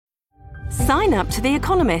Sign up to The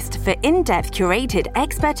Economist for in-depth curated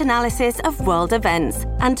expert analysis of world events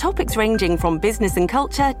and topics ranging from business and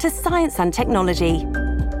culture to science and technology.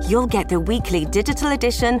 You'll get the weekly digital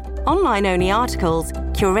edition, online-only articles,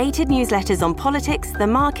 curated newsletters on politics, the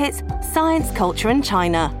markets, science, culture and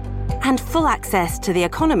China, and full access to The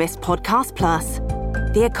Economist Podcast Plus.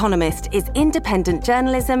 The Economist is independent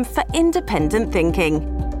journalism for independent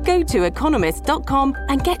thinking. Go to economist.com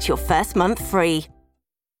and get your first month free.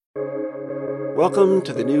 Welcome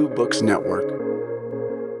to the New Books Network.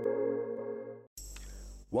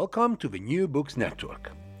 Welcome to the New Books Network.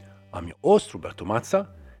 I'm your host, Roberto Mazza,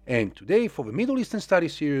 and today for the Middle Eastern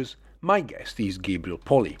Studies series, my guest is Gabriel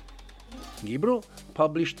Polli. Gabriel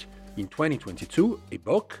published in 2022 a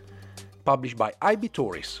book published by IB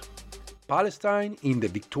Tauris, Palestine in the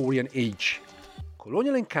Victorian Age,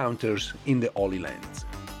 Colonial Encounters in the Holy Land.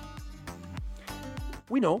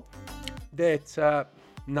 We know that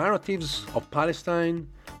narratives of Palestine,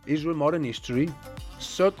 Israel modern history,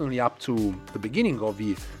 certainly up to the beginning of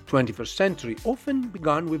the 21st century, often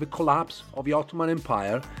began with the collapse of the Ottoman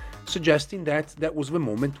Empire, suggesting that that was the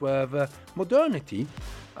moment where the modernity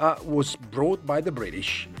was brought by the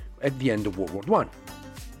British at the end of World War I.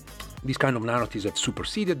 These kind of narratives have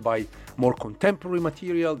superseded by more contemporary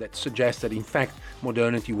material that suggests that in fact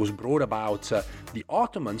modernity was brought about the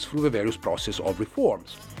Ottomans through the various process of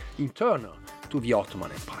reforms internal to the Ottoman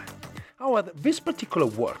Empire. However, this particular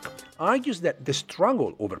work argues that the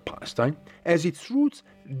struggle over Palestine has its roots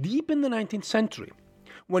deep in the 19th century,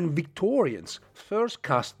 when Victorians first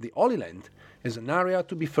cast the Holy Land as an area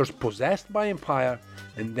to be first possessed by empire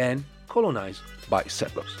and then colonized by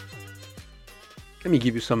settlers. Let me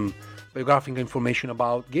give you some biographical information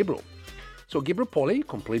about Gabriel. So Gabriel Polli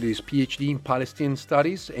completed his PhD in Palestinian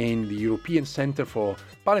Studies in the European Center for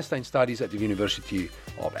Palestine Studies at the University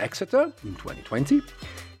of Exeter in 2020.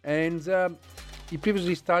 And he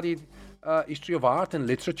previously studied history of art and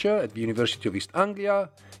literature at the University of East Anglia,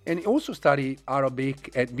 and he also studied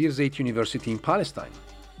Arabic at Birzeit University in Palestine.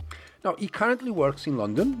 Now, he currently works in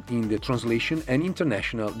London in the translation and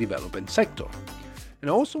international development sector.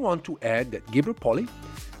 And I also want to add that Gabriel Polli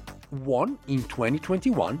won in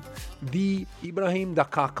 2021 the Ibrahim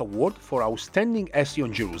Dakkak Award for Outstanding Essay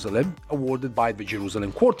on Jerusalem, awarded by the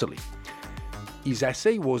Jerusalem Quarterly. His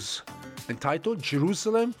essay was entitled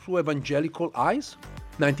Jerusalem Through Evangelical Eyes,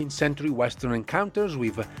 19th Century Western Encounters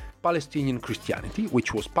with Palestinian Christianity,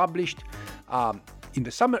 which was published in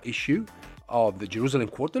the summer issue of the Jerusalem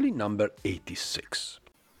Quarterly, number 86.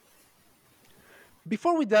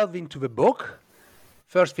 Before we delve into the book,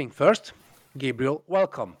 first thing first, Gabriel,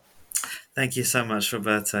 welcome. Thank you so much,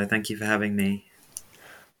 Roberto. Thank you for having me.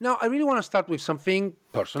 Now, I really want to start with something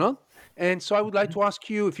personal. And so I would like to ask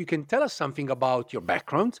you if you can tell us something about your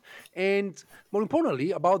background and, more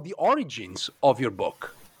importantly, about the origins of your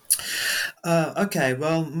book. Okay,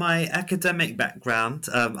 well, my academic background,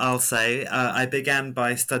 I'll say, I began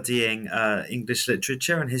by studying English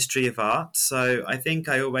literature and history of art. So I think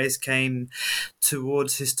I always came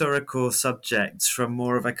towards historical subjects from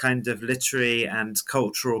more of a kind of literary and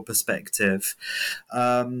cultural perspective.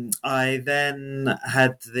 I then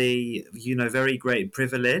had the, very great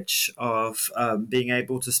privilege of being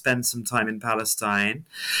able to spend some time in Palestine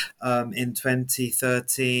in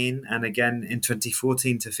 2013 and again in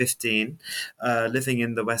 2014 to 15. Living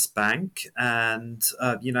in the West Bank, and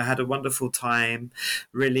had a wonderful time.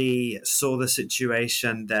 Really saw the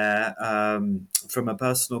situation there from a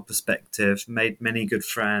personal perspective. Made many good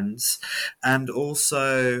friends, and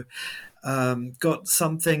also got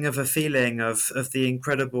something of a feeling of the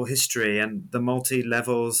incredible history and the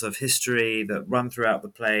multi-levels of history that run throughout the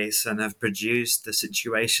place and have produced the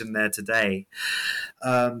situation there today.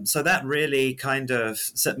 So that really kind of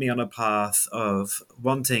set me on a path of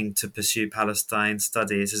wanting to pursue Palestine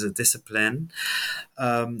studies as a discipline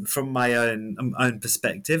from my own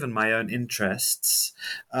perspective and my own interests.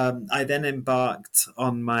 I then embarked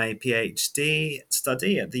on my PhD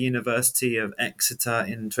study at the University of Exeter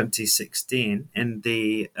in 2016 in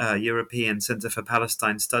the European Center for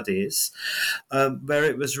Palestine Studies, where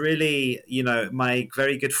it was really, my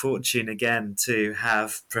very good fortune again to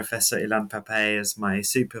have Professor Ilan Pappé as my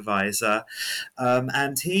supervisor.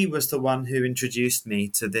 And he was the one who introduced me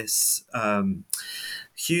to this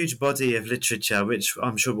huge body of literature, which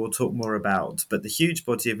I'm sure we'll talk more about, but the huge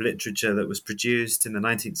body of literature that was produced in the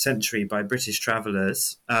 19th century by British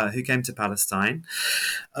travellers who came to Palestine,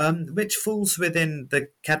 which falls within the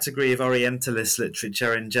category of Orientalist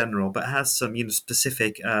literature in general, but has some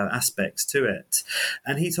specific aspects to it.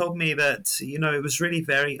 And he told me that it was really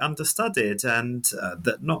very understudied, and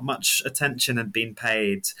that not much attention had been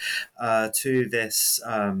paid to this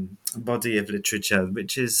body of literature,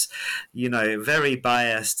 which is very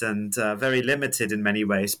biased and very limited in many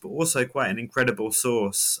ways, but also quite an incredible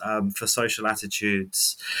source for social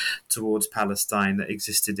attitudes towards Palestine that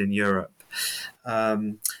existed in Europe.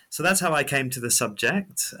 So that's how I came to the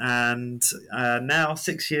subject, and now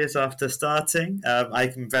 6 years after starting,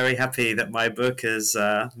 I'm very happy that my book has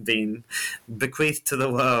been bequeathed to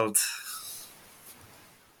the world.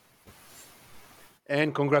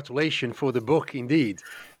 And congratulations for the book, indeed.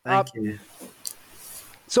 Thank you.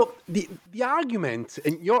 So the argument,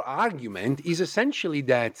 and your argument, is essentially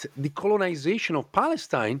that the colonization of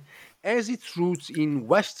Palestine has its roots in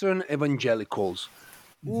Western evangelicals,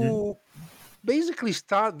 who basically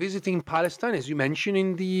start visiting Palestine, as you mentioned,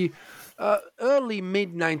 in the early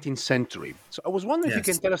mid-19th century. So I was wondering if you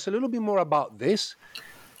can tell us a little bit more about this,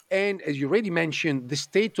 and as you already mentioned, the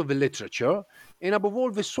state of the literature, and above all,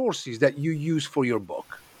 the sources that you use for your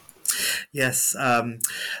book. Yes.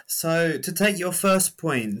 So to take your first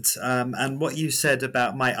point, and what you said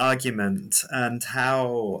about my argument and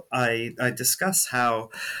how I discuss how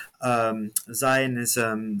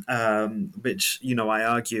Zionism, which I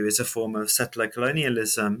argue is a form of settler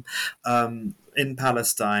colonialism, in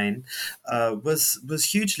Palestine, was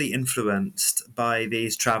hugely influenced by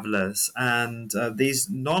these travelers and these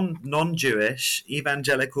non-Jewish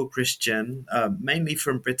evangelical Christian, mainly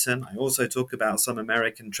from Britain. I also talk about some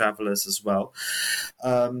American travelers as well,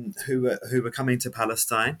 who were coming to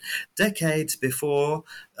Palestine decades before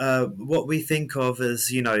what we think of as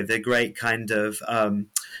the great kind of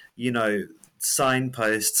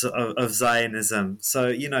signposts of Zionism.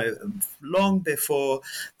 So, long before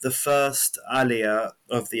the first Aliyah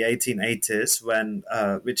of the 1880s, when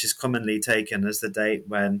which is commonly taken as the date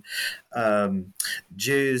when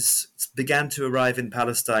Jews began to arrive in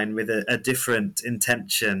Palestine with a different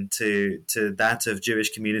intention to that of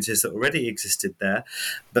Jewish communities that already existed there,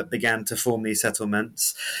 but began to form these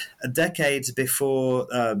settlements. Decades before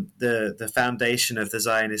the foundation of the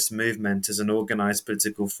Zionist movement as an organized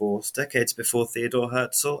political force, decades before Theodor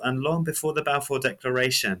Herzl, and long before the Balfour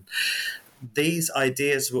Declaration, these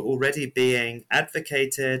ideas were already being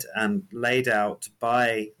advocated and laid out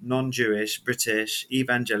by non-Jewish British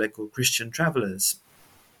evangelical Christian travelers.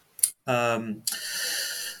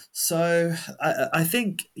 So I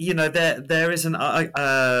think there is an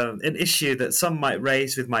issue that some might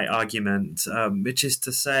raise with my argument, which is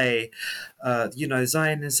to say,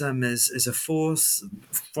 Zionism is a force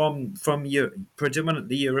from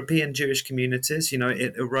predominantly European Jewish communities.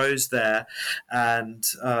 It arose there, and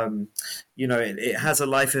it has a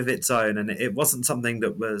life of its own, and it wasn't something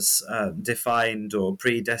that was defined or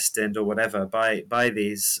predestined or whatever by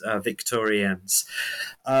these Victorians.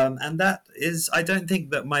 And that is, I don't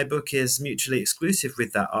think that my book is mutually exclusive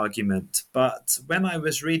with that argument. But when I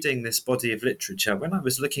was reading this body of literature, when I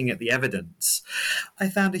was looking at the evidence, I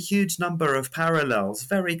found a huge number of parallels,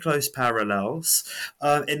 very close parallels.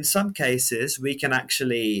 In some cases, we can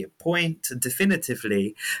actually point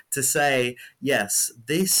definitively to say, yes,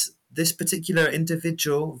 this particular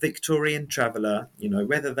individual Victorian traveller,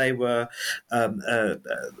 whether they were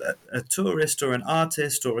a tourist or an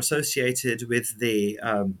artist or associated with the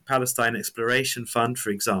Palestine Exploration Fund, for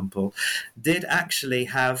example, did actually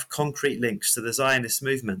have concrete links to the Zionist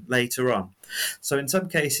movement later on. So in some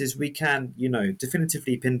cases, we can,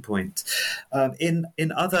 definitively pinpoint.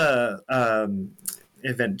 In other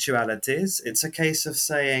eventualities, it's a case of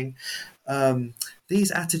saying,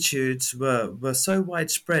 these attitudes were so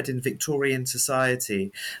widespread in Victorian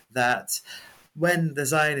society that when the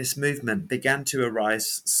Zionist movement began to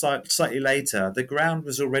arise slightly later, the ground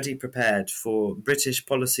was already prepared for British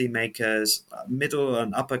policymakers, middle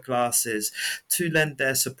and upper classes, to lend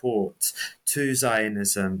their support to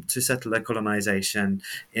Zionism, to settler colonization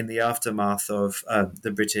in the aftermath of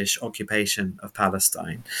the British occupation of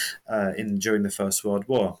Palestine during the First World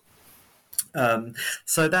War.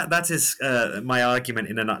 So that is my argument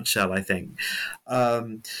in a nutshell, I think.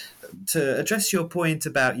 To address your point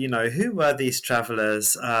about, who were these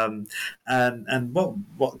travelers, and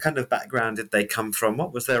what kind of background did they come from?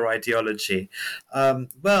 What was their ideology?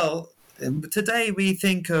 Well, Today we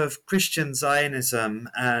think of Christian Zionism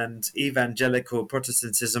and evangelical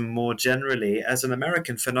Protestantism more generally as an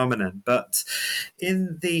American phenomenon, but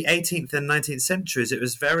in the 18th and 19th centuries it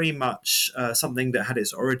was very much something that had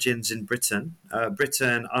its origins in Britain.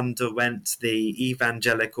 Britain underwent the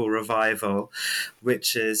evangelical revival,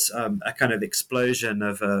 which is a kind of explosion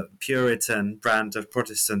of a Puritan brand of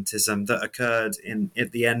Protestantism that occurred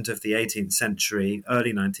at the end of the 18th century,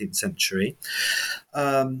 early 19th century.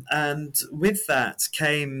 And with that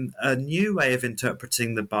came a new way of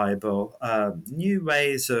interpreting the Bible, new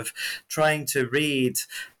ways of trying to read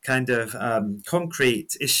kind of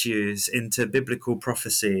concrete issues into biblical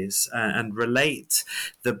prophecies and relate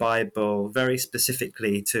the Bible very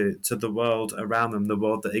specifically to the world around them, the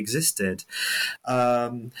world that existed.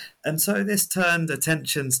 And so this turned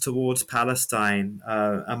attentions towards Palestine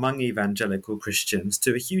among evangelical Christians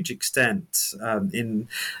to a huge extent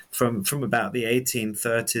from about the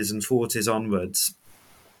 1830s and 40s onwards.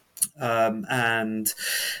 And,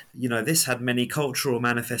 this had many cultural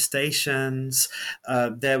manifestations.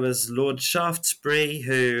 There was Lord Shaftesbury,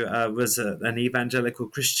 who was an evangelical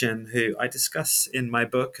Christian who I discuss in my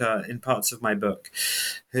book, in parts of my book,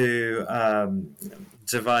 who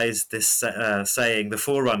devised this saying, the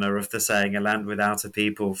forerunner of the saying, a land without a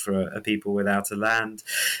people for a people without a land.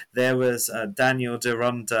 There was Daniel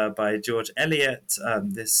Deronda by George Eliot,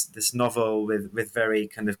 this novel with very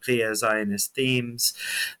kind of clear Zionist themes.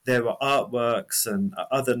 There were artworks and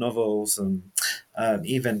other novels and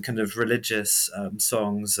even kind of religious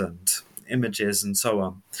songs and images and so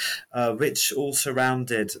on, which all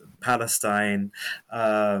surrounded Palestine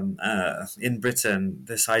in Britain,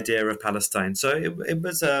 this idea of Palestine. So it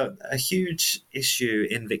was a huge issue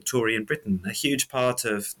in Victorian Britain, a huge part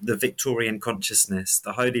of the Victorian consciousness,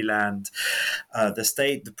 the Holy Land,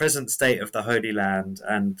 the present state of the Holy Land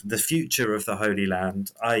and the future of the Holy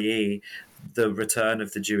Land, i.e., the return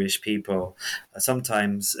of the Jewish people,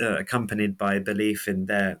 sometimes accompanied by belief in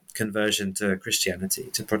their conversion to Christianity,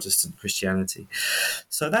 to Protestant Christianity.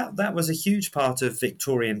 So that was a huge part of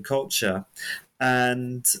Victorian culture.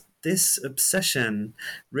 And this obsession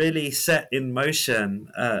really set in motion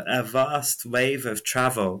a vast wave of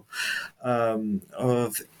travel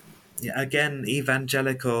of again,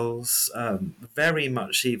 evangelicals, very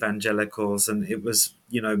much evangelicals, and it was,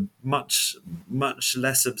 much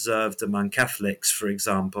less observed among Catholics, for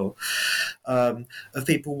example, of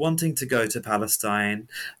people wanting to go to Palestine,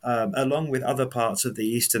 along with other parts of the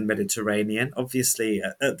Eastern Mediterranean. Obviously,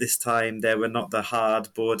 at this time, there were not the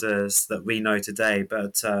hard borders that we know today,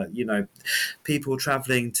 but, people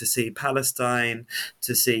traveling to see Palestine,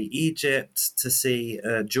 to see Egypt, to see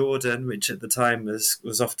Jordan, which at the time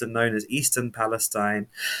was often known as Eastern Palestine,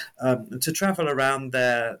 to travel around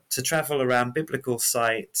there, to travel around biblical sites.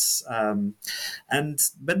 And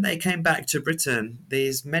when they came back to Britain,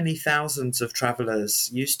 these many thousands of travelers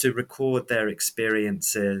used to record their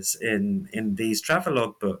experiences in these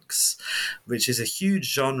travelogue books, which is a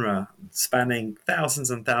huge genre spanning thousands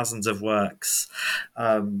and thousands of works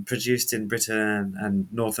produced in Britain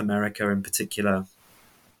and North America in particular.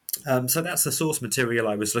 So that's the source material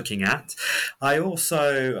I was looking at. I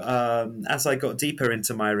also, as I got deeper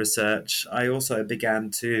into my research, I also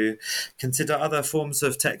began to consider other forms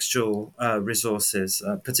of textual resources,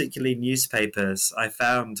 particularly newspapers. I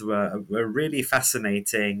found were really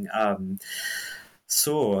fascinating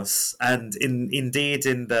source, and indeed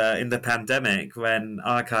in the pandemic, when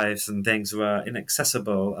archives and things were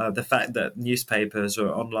inaccessible, the fact that newspapers were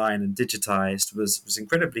online and digitized was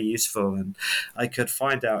incredibly useful, and I could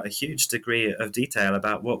find out a huge degree of detail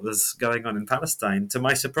about what was going on in Palestine, to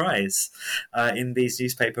my surprise, in these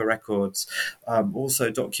newspaper records. Also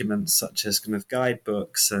documents such as kind of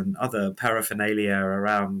guidebooks and other paraphernalia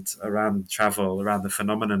around travel, around the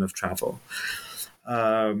phenomenon of travel.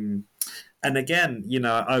 And again,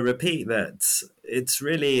 I repeat that it's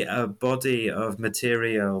really a body of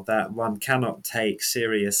material that one cannot take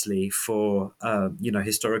seriously for,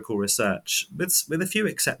 historical research, with a few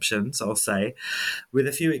exceptions, I'll say, with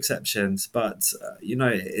a few exceptions. But,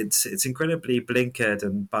 it's incredibly blinkered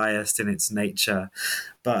and biased in its nature.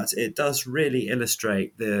 But it does really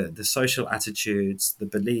illustrate the social attitudes, the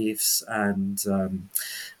beliefs, and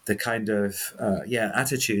the kind of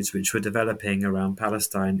attitudes which were developing around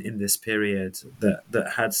Palestine in this period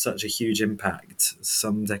that had such a huge impact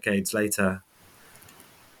some decades later.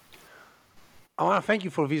 I want to thank you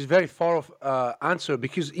for this very thorough answer,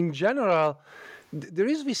 because in general, there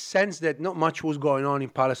is this sense that not much was going on in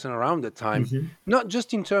Palestine around that time, not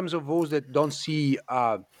just in terms of those that don't see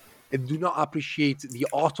do not appreciate the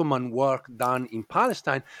Ottoman work done in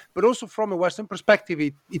Palestine, but also from a Western perspective,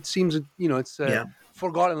 it seems, it's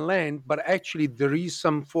forgotten land, but actually there is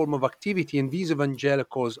some form of activity, and these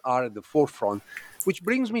evangelicals are at the forefront. Which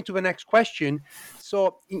brings me to the next question. So,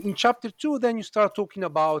 in chapter 2, then you start talking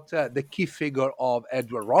about the key figure of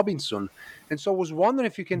Edward Robinson. And so I was wondering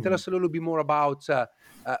if you can tell us a little bit more about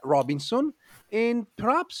Robinson, and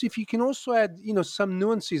perhaps if you can also add, some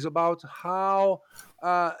nuances about how,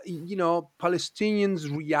 Palestinians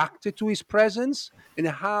reacted to his presence and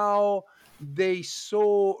how they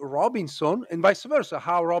saw Robinson, and vice versa,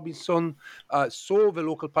 how Robinson saw the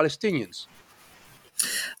local Palestinians.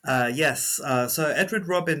 Yes. So Edward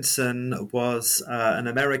Robinson was an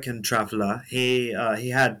American traveller. He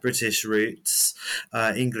had British roots,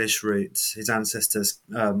 English roots. His ancestors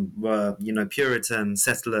were, Puritan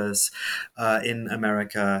settlers in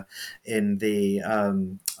America in the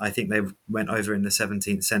I think they went over in the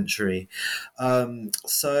 17th century.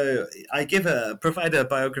 So I provide a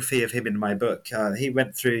biography of him in my book. He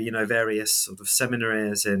went through, various sort of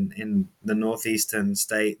seminaries in the northeastern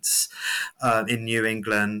states, in New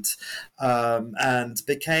England, and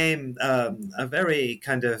became a very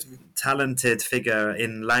kind of talented figure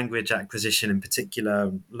in language acquisition, in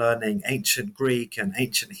particular, learning ancient Greek and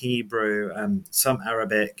ancient Hebrew and some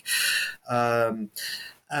Arabic.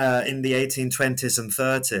 In the 1820s and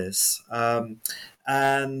 30s.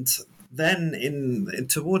 And then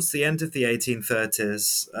towards the end of the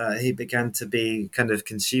 1830s, he began to be kind of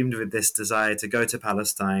consumed with this desire to go to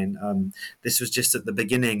Palestine. This was just at the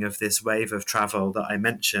beginning of this wave of travel that I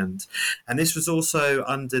mentioned. And this was also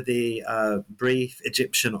under the brief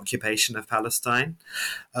Egyptian occupation of Palestine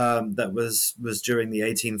that was during the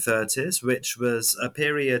 1830s, which was a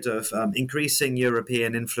period of increasing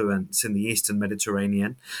European influence in the Eastern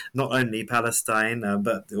Mediterranean. Not only Palestine,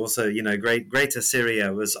 but also, Greater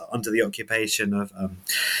Syria was under the occupation of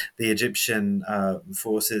the Egyptian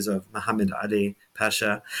forces of Muhammad Ali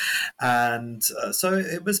Pasha. And so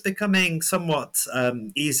it was becoming somewhat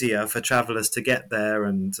easier for travelers to get there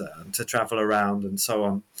and to travel around and so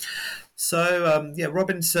on. So,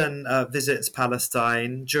 Robinson visits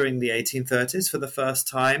Palestine during the 1830s for the first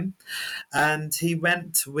time, and he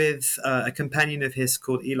went with a companion of his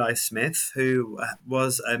called Eli Smith, who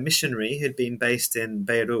was a missionary who'd been based in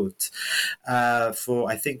Beirut for,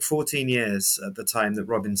 I think, 14 years at the time that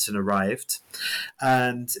Robinson arrived.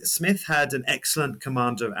 And Smith had an excellent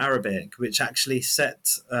command of Arabic, which actually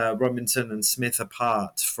set Robinson and Smith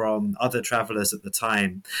apart from other travelers at the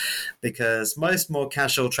time, because most more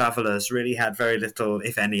casual travelers really had very little,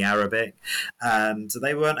 if any, Arabic, and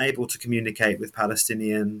they weren't able to communicate with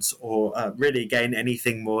Palestinians or really gain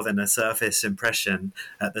anything more than a surface impression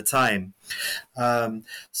at the time.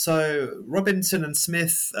 So Robinson and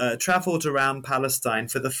Smith travelled around Palestine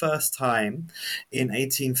for the first time in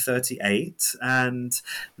 1838, and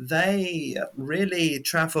they really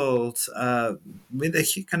travelled with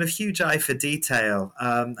a kind of huge eye for detail,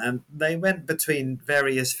 and they went between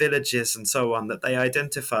various villages and so on that they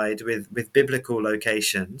identified with biblical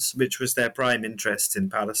locations, which was their prime interest in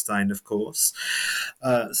Palestine, of course,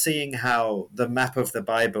 seeing how the map of the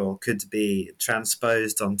Bible could be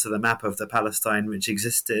transposed onto the map of the Palestine which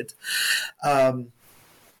existed.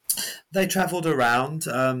 They travelled around,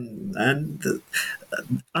 and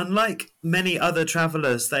unlike many other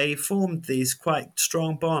travellers, they formed these quite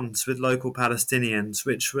strong bonds with local Palestinians,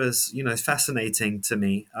 which was, fascinating to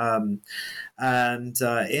me. And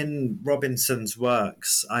in Robinson's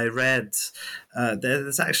works, I read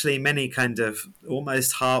there's actually many kind of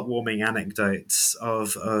almost heartwarming anecdotes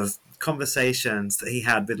of conversations that he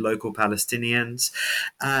had with local Palestinians,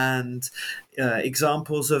 and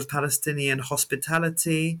examples of Palestinian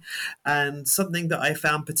hospitality. And something that I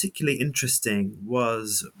found particularly interesting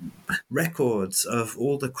was records of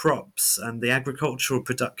all the crops and the agricultural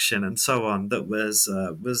production and so on that was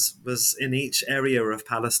in each area of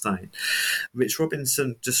Palestine, which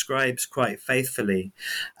Robinson describes quite faithfully.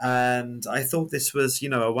 And I thought this was,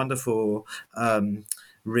 a wonderful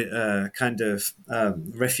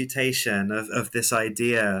refutation of this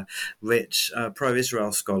idea which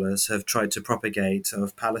pro-Israel scholars have tried to propagate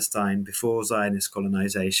of Palestine before Zionist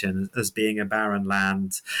colonization as being a barren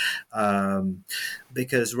land,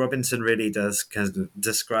 because Robinson really does kind of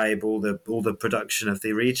describe all the production of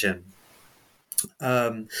the region.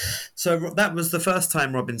 So that was the first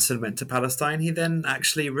time Robinson went to Palestine. He then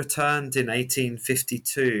actually returned in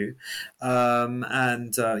 1852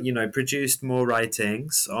 and produced more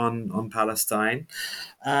writings on Palestine.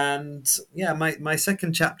 And my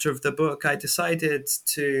second chapter of the book, I decided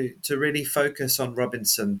to really focus on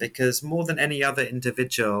Robinson, because more than any other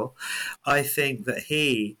individual, I think that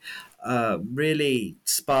he really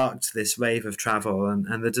sparked this wave of travel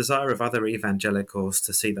and the desire of other evangelicals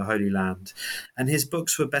to see the Holy Land. And his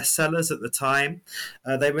books were bestsellers at the time.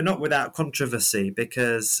 They were not without controversy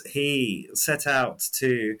because he set out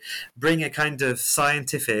to bring a kind of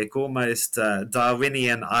scientific, almost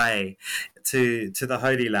Darwinian eye to the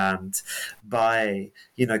Holy Land by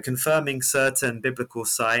confirming certain biblical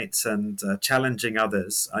sites and challenging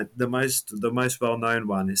others. The most well known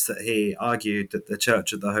one is that he argued that the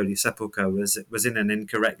Church of the Holy Sepulchre was in an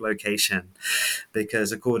incorrect location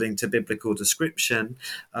because according to biblical description,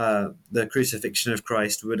 the crucifixion of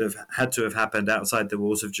Christ would have had to have happened outside the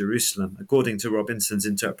walls of Jerusalem, according to Robinson's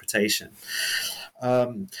interpretation.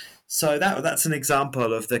 So that's an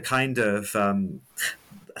example of the kind of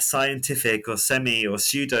scientific or semi or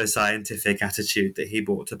pseudo-scientific attitude that he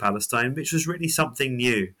brought to Palestine, which was really something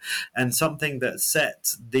new and something that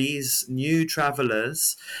set these new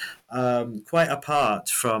travelers quite apart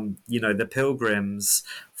from the pilgrims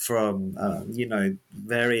from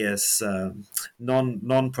various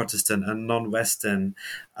non-Protestant and non-Western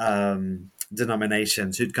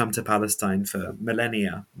denominations who'd come to Palestine for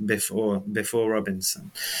millennia before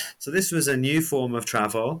Robinson. So this was a new form of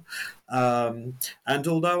travel. And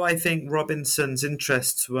although I think Robinson's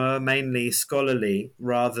interests were mainly scholarly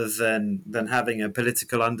rather than having a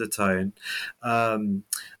political undertone,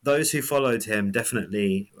 those who followed him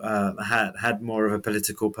definitely had more of a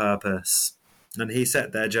political purpose, and he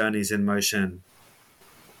set their journeys in motion.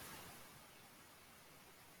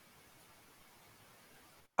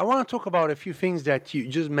 I want to talk about a few things that you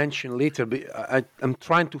just mentioned later, but I'm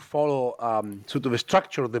trying to follow sort of the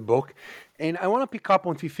structure of the book. And I want to pick up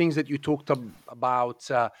on a few things that you talked about,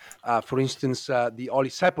 for instance, the Holy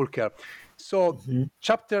Sepulchre. So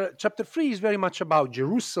chapter 3 is very much about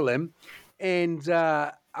Jerusalem. And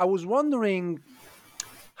I was wondering,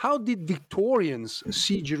 how did Victorians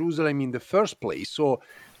see Jerusalem in the first place? So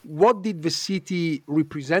what did the city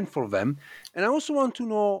represent for them? And I also want to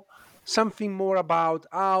know something more about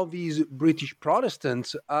how these British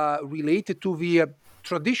Protestants related to the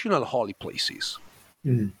traditional holy places.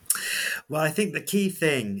 Well, I think the key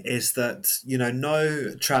thing is that,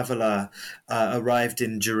 no traveller arrived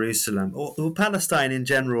in Jerusalem, or Palestine in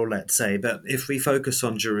general, let's say, but if we focus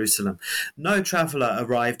on Jerusalem, no traveller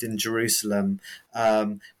arrived in Jerusalem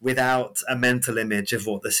without a mental image of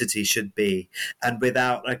what the city should be and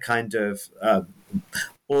without a kind of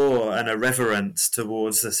awe and a reverence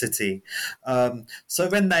towards the city. So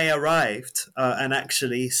when they arrived and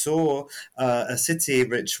actually saw a city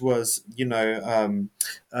which was,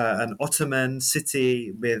 an Ottoman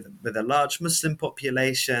city with a large Muslim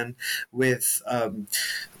population, with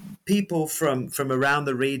people from around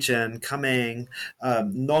the region coming,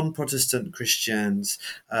 non-Protestant Christians,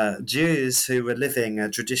 Jews who were living a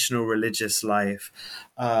traditional religious life,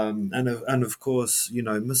 and of course,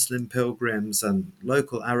 Muslim pilgrims and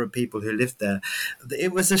local Arab people who lived there.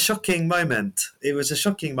 It was a shocking moment. It was a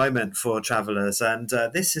shocking moment for travelers, and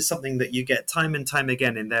this is something that you get time and time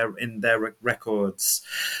again in their records.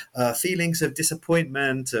 Feelings of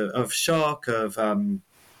disappointment, of shock, of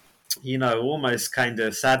almost kind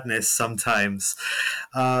of sadness sometimes,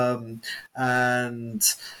 and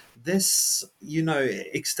this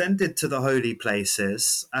extended to the holy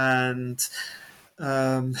places. And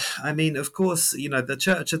of course, the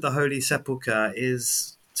Church of the Holy Sepulchre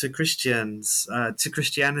is to Christians, to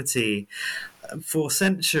Christianity, for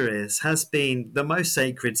centuries has been the most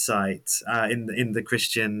sacred site in the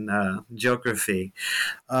Christian geography.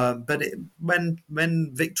 But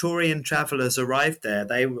when Victorian travellers arrived there,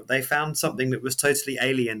 they found something that was totally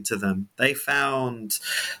alien to them. They found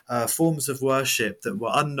forms of worship that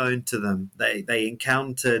were unknown to them. They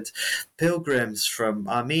encountered pilgrims from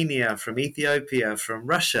Armenia, from Ethiopia, from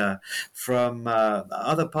Russia, from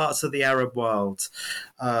other parts of the Arab world.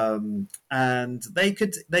 And they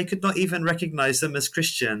could not even recognize them as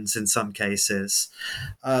Christians in some cases.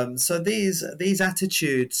 So these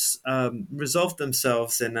attitudes resolved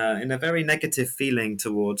themselves in a very negative feeling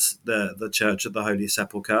towards the Church of the Holy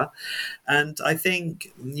Sepulchre. And I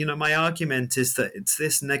think, my argument is that it's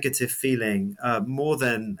this negative feeling more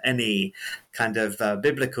than any kind of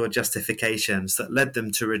biblical justifications that led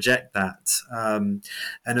them to reject that. And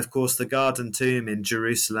of course, the Garden Tomb in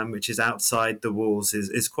Jerusalem, which is outside the walls,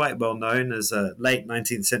 is quite well known as a late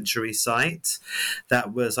 19th century site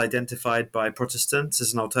that was identified by Protestants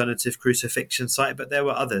as an alternative crucifixion site, but there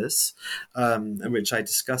were others, which I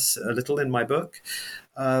discuss a little in my book.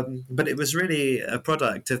 But it was really a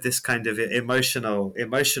product of this kind of emotional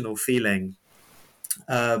feeling.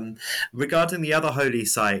 Regarding the other holy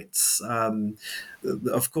sites,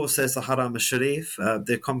 of course, there's the Haram al-Sharif,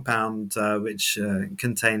 the compound which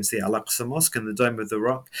contains the Al-Aqsa Mosque and the Dome of the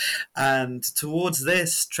Rock. And towards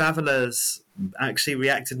this, travelers actually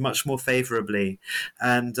reacted much more favorably.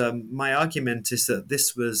 And my argument is that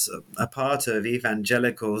this was a part of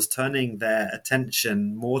evangelicals turning their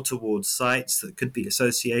attention more towards sites that could be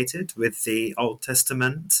associated with the Old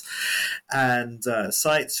Testament and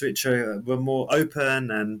sites which were more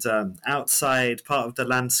open and outside part of the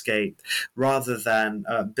landscape rather than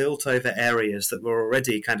built over areas that were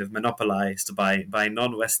already kind of monopolized by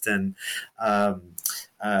non-Western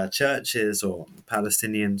churches or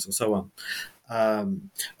Palestinians or so on.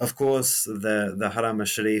 Of course, the Haram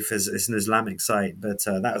al-Sharif is an Islamic site, but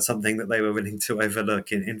that was something that they were willing to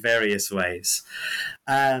overlook in various ways.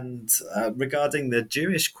 And regarding the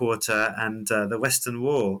Jewish quarter and the Western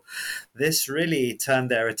Wall, this really turned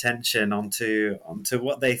their attention onto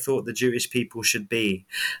what they thought the Jewish people should be,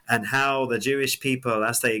 and how the Jewish people,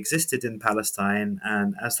 as they existed in Palestine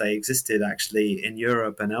and as they existed actually in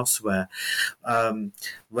Europe and elsewhere,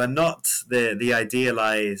 were not the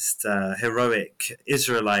idealized, heroic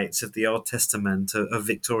Israelites of the Old Testament, of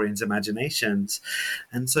Victorians' imaginations.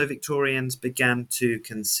 And so Victorians began to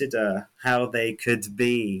consider how they could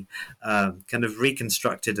be kind of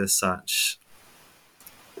reconstructed as such.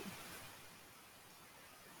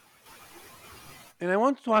 And I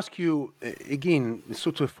want to ask you again,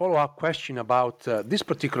 sort of a follow-up question about this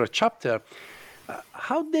particular chapter.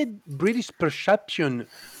 How did British perception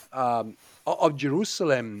of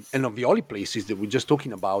Jerusalem and of the holy places that we're just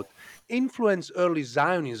talking about influence early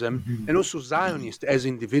Zionism and also Zionists as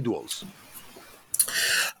individuals?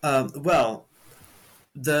 Well,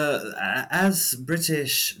 as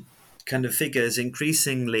British kind of figures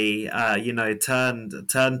increasingly,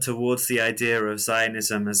 turned towards the idea of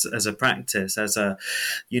Zionism as a practice, as a,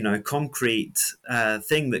 concrete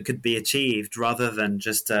thing that could be achieved, rather than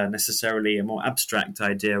just necessarily a more abstract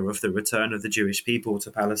idea of the return of the Jewish people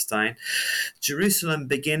to Palestine. Jerusalem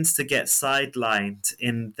begins to get sidelined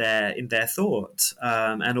in their thought,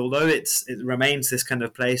 and although it remains this kind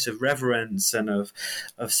of place of reverence and of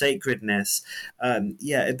sacredness,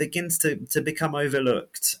 it begins to become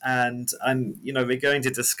overlooked. And we're going to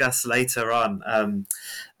discuss later on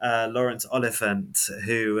Lawrence Oliphant,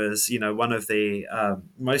 who was, one of the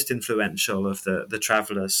most influential of the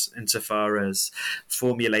travellers insofar as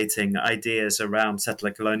formulating ideas around settler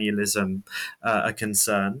colonialism are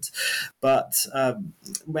concerned. But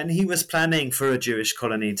when he was planning for a Jewish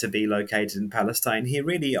colony to be located in Palestine, he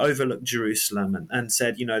really overlooked Jerusalem and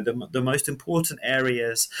said, the most important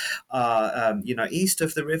areas are, east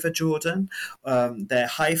of the River Jordan. They're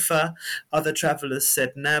Haifa. Other travellers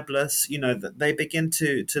said Nablus. That they begin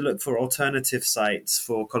to look for alternative sites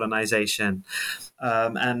for colonization,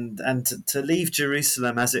 and to leave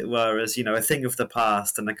Jerusalem, as it were, as a thing of the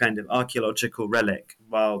past and a kind of archaeological relic,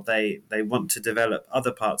 while they want to develop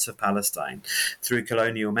other parts of Palestine through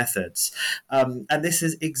colonial methods. And this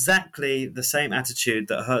is exactly the same attitude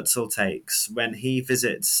that Herzl takes when he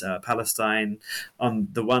visits Palestine on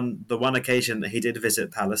the one occasion that he did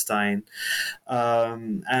visit Palestine,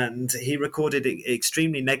 and he recorded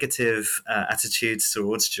extremely negative attitudes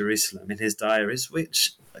towards Jerusalem in his diaries,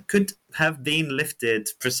 which could have been lifted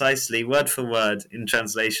precisely word for word in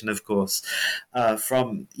translation, of course,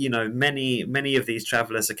 from many of these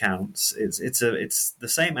travelers' accounts. It's the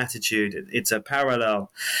same attitude. It's a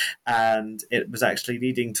parallel, and it was actually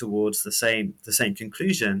leading towards the same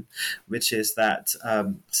conclusion, which is that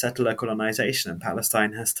settler colonization in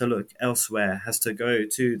Palestine has to look elsewhere, has to go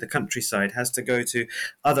to the countryside, has to go to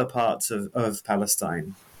other parts of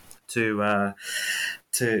Palestine to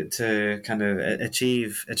kind of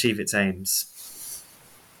achieve its aims.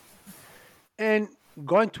 And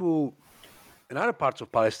going to another parts of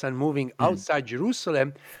Palestine, moving outside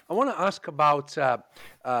Jerusalem, I want to ask about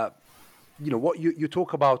what you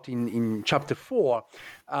talk about in chapter 4.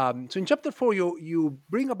 So in chapter 4, you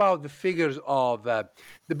bring about the figures of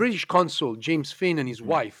the British consul James Finn and his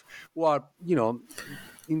wife, who are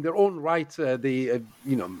in their own right, they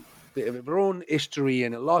have their own history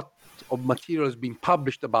and a lot of materials being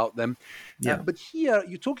published about them. But here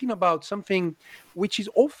you're talking about something which is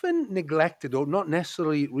often neglected or not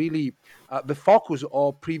necessarily really the focus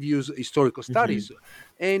of previous historical studies.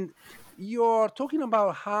 And you're talking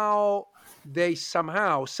about how they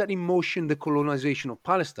somehow set in motion the colonization of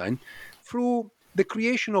Palestine through the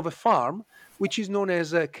creation of a farm which is known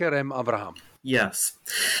as Kerem Avraham. Yes.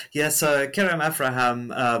 Yeah, so Kerem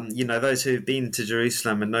Avraham, those who've been to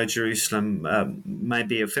Jerusalem and know Jerusalem may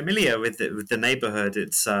be familiar with the neighborhood.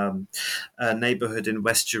 It's a neighborhood in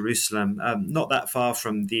West Jerusalem, not that far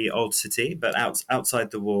from the old city, but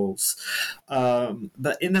outside the walls.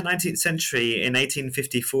 But in the 19th century, in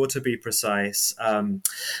 1854 to be precise,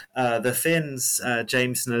 the Finns,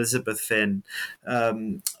 James and Elizabeth Finn,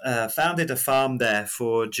 founded a farm there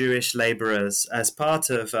for Jewish laborers as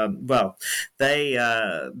part of,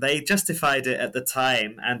 they justified it at the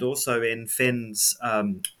time, and also in Finn's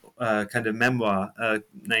kind of memoir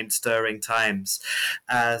named Stirring Times,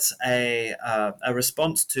 as a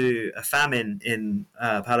response to a famine in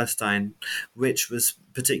Palestine, which was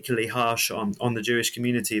particularly harsh on the Jewish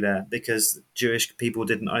community there, because Jewish people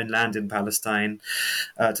didn't own land in Palestine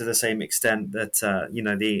to the same extent that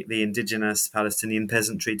the indigenous Palestinian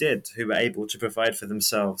peasantry did, who were able to provide for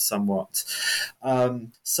themselves somewhat.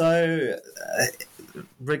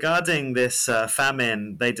 Regarding this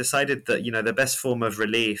famine, they decided that the best form of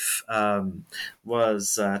relief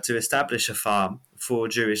was to establish a farm for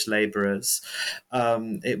Jewish laborers.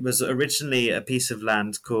 It was originally a piece of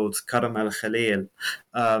land called Karam el Khalil,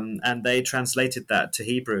 and they translated that to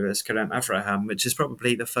Hebrew as Kerem Avraham, which is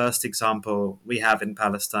probably the first example we have in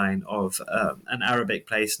Palestine of an Arabic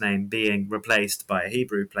place name being replaced by a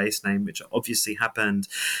Hebrew place name, which obviously happened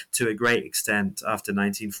to a great extent after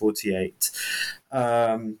 1948.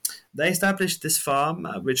 They established this farm,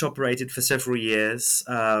 which operated for several years,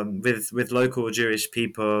 with local Jewish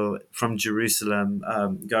people from Jerusalem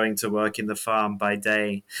going to work in the farm by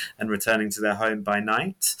day and returning to their home by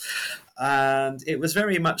night. And it was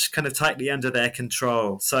very much kind of tightly under their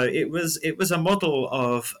control. So it was a model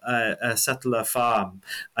of a settler farm,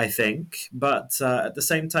 I think. But at the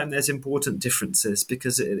same time, there's important differences,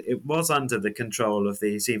 because it was under the control of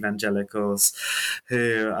these evangelicals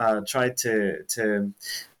who tried to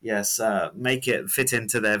make it fit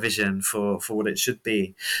into their vision for what it should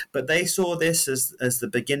be. But they saw this as the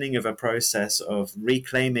beginning of a process of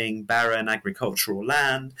reclaiming barren agricultural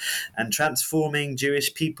land and transforming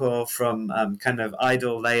Jewish people from kind of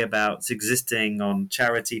idle layabouts existing on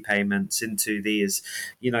charity payments into these,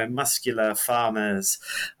 muscular farmers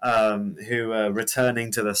who are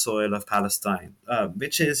returning to the soil of Palestine,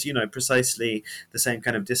 which is, precisely the same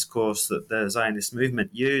kind of discourse that the Zionist movement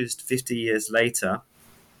used 50 years later.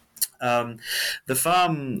 The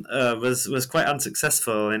farm was quite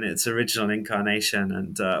unsuccessful in its original incarnation,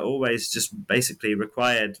 and always just basically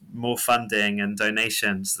required more funding and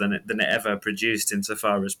donations than it ever produced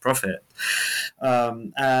insofar as profit.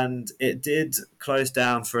 And it did close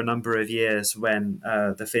down for a number of years when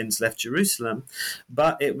the Finns left Jerusalem,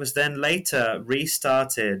 but it was then later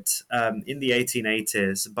restarted in the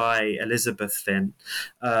 1880s by Elizabeth Finn,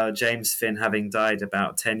 James Finn having died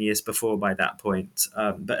about 10 years before by that point.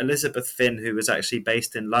 But Elizabeth Finn, who was actually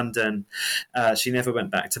based in London, she never went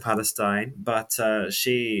back to Palestine, but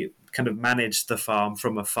she kind of managed the farm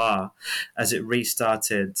from afar as it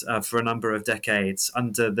restarted for a number of decades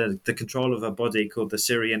under the control of a body called the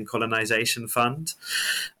Syrian Colonization Fund,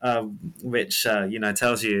 which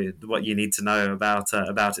tells you what you need to know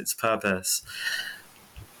about its purpose.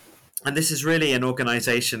 And this is really an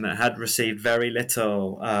organization that had received very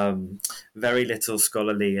little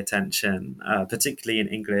scholarly attention, particularly in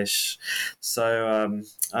English. So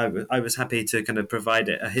I was happy to kind of provide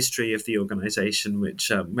a history of the organization,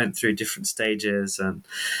 which went through different stages and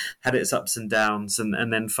had its ups and downs,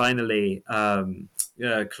 and then finally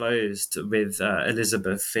closed with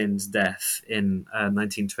Elizabeth Finn's death in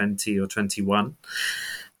 1920 or 21.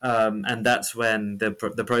 And that's when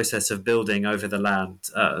the process of building over the land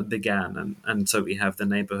began. And so we have the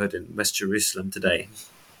neighborhood in West Jerusalem today.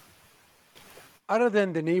 Other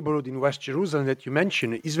than the neighborhood in West Jerusalem that you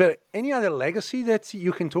mentioned, is there any other legacy that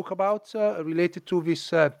you can talk about related to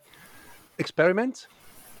this experiment?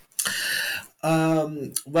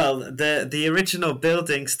 Well, the original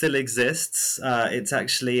building still exists. It's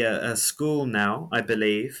actually a school now, I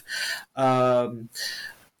believe.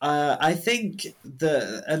 I think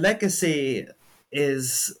a legacy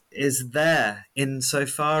is there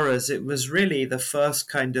insofar as it was really the first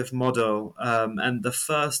kind of model and the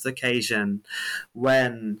first occasion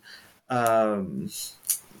when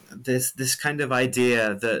this kind of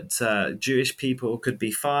idea that Jewish people could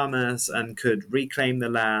be farmers and could reclaim the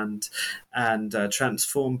land and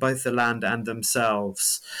transform both the land and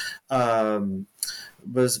themselves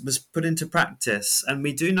was put into practice. And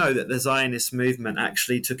we do know that the Zionist movement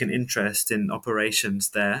actually took an interest in operations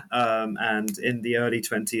there. And in the early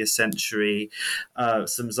 20th century,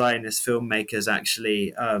 some Zionist filmmakers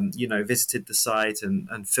actually, visited the site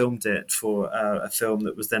and filmed it for a film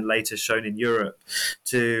that was then later shown in Europe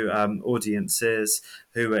to audiences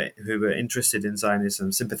who were interested in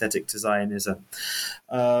Zionism, sympathetic to Zionism.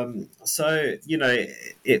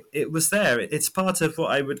 It was there. It's part of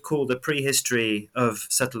what I would call the prehistory of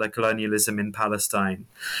settler colonialism in Palestine.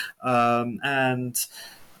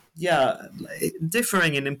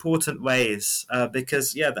 Differing in important ways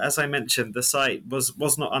because, as I mentioned, the site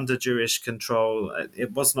was not under Jewish control.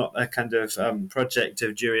 It was not a kind of project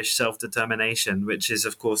of Jewish self-determination, which is,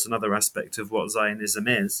 of course, another aspect of what Zionism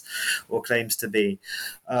is or claims to be.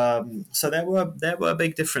 So there were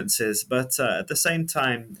big differences, but at the same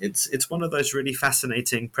time, it's one of those really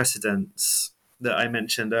fascinating precedents that I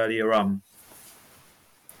mentioned earlier on.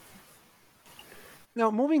 Now,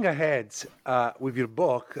 moving ahead with your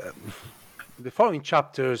book, the following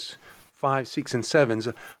chapters, 5, 6, and 7,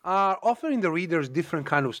 are offering the readers different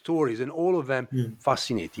kind of stories, and all of them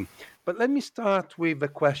fascinating. But let me start with the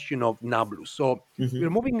question of Nablus. So we're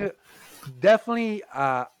moving definitely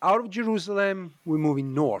out of Jerusalem, we're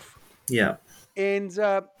moving north. Yeah. And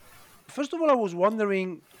first of all, I was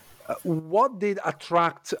wondering what did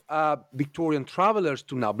attract Victorian travelers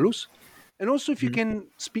to Nablus? And also, if you can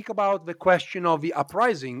speak about the question of the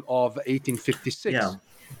uprising of 1856. Yeah.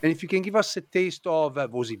 And if you can give us a taste of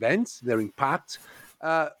those events, their impact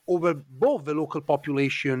over both the local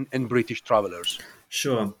population and British travelers.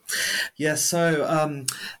 Sure. Yeah, so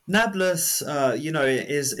Nablus,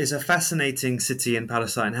 is a fascinating city in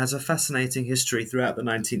Palestine, has a fascinating history throughout the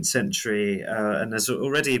 19th century, and has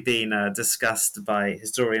already been discussed by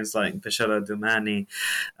historians like Bashar Dumani,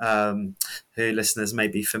 who listeners may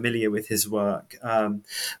be familiar with his work.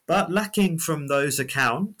 But lacking from those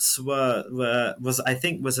accounts was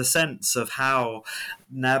a sense of how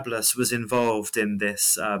Nablus was involved in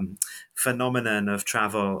this phenomenon of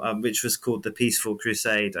travel, which was called the Peaceful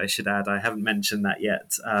Crusade. I should add, I haven't mentioned that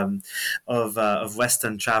yet, of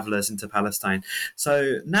Western travelers into Palestine.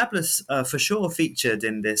 So Nablus for sure featured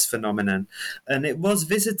in this phenomenon, and it was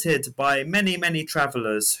visited by many, many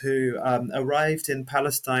travelers who arrived in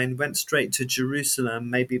Palestine, went straight to Jerusalem,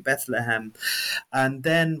 maybe Bethlehem, and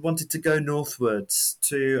then wanted to go northwards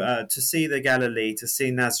to see the Galilee, to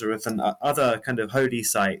see Nazareth and other kind of holy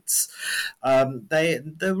sites.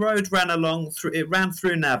 The road ran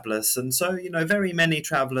through Nablus, and so very many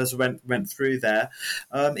travelers went through there,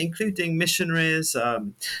 including missionaries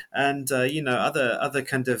and other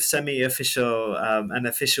kind of semi-official and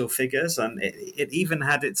official figures, and it even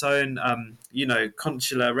had its own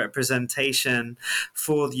consular representation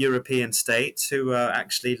for the European states, who were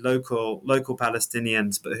actually local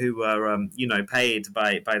Palestinians, but who were paid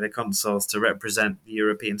by the consuls to represent the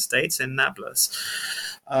European states in Nablus.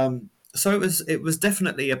 So it was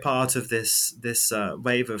definitely a part of this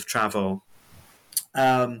wave of travel.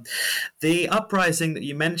 The uprising that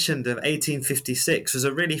you mentioned of 1856 was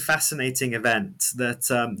a really fascinating event that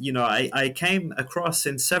I came across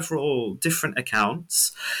in several different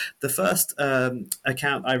accounts. The first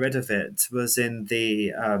account I read of it was in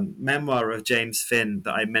the memoir of James Finn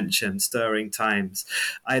that I mentioned, Stirring Times.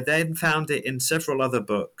 I then found it in several other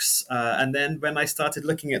books, and then when I started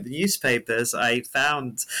looking at the newspapers, I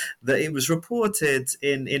found that it was reported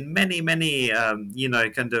in many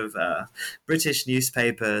British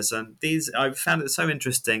newspapers, and I found it so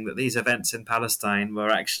interesting that these events in Palestine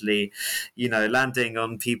were actually, landing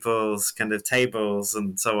on people's kind of tables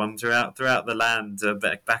and so on throughout the land,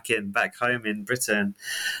 back home in Britain,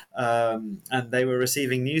 and they were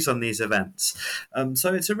receiving news on these events.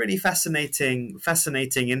 So it's a really fascinating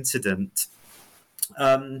incident.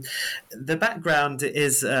 The background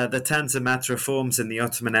is the Tanzimat reforms in the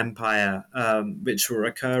Ottoman Empire, which were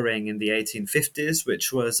occurring in the 1850s,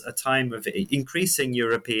 which was a time of increasing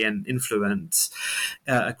European influence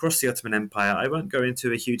across the Ottoman Empire. I won't go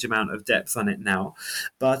into a huge amount of depth on it now,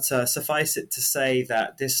 but suffice it to say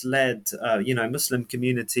that this led, Muslim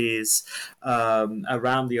communities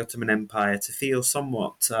around the Ottoman Empire to feel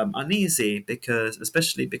somewhat uneasy,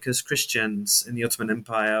 especially because Christians in the Ottoman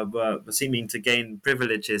Empire were seeming to gain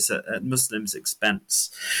privileges at Muslims'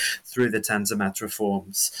 expense through the Tanzimat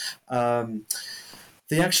reforms.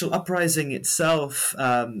 The actual uprising itself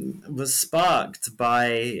was sparked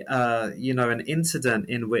by, an incident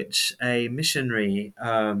in which a missionary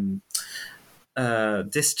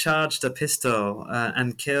discharged a pistol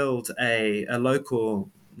and killed a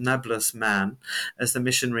local Nablus man as the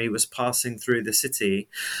missionary was passing through the city,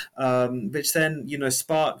 which then,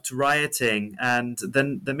 sparked rioting. And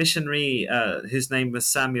then the missionary, whose name was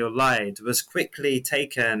Samuel Lyde, was quickly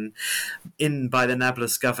taken in by the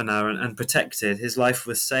Nablus governor and protected. His life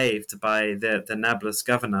was saved by the Nablus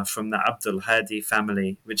governor from the Abdul Hadi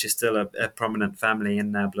family, which is still a prominent family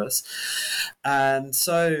in Nablus. And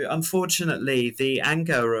so, unfortunately, the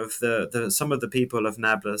anger of some of the people of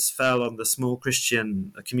Nablus fell on the small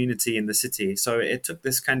Christian community in the city. So it took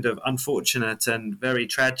this kind of unfortunate and very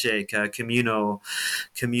tragic communal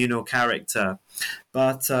character.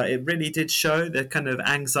 But it really did show the kind of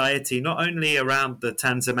anxiety, not only around the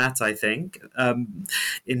Tanzimat, I think,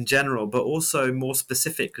 in general, but also more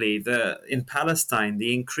specifically in Palestine,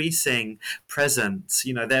 the increasing presence.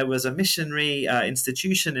 There was a missionary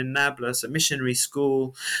institution in Nablus, a missionary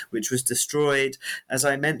school, which was destroyed. As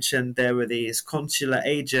I mentioned, there were these consular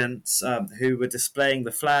agents who were displaying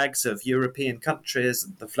the flags of European countries.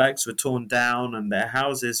 The flags were torn down and their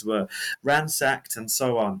houses were ransacked and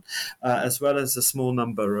so on, as well as a small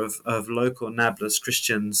number of local Nablus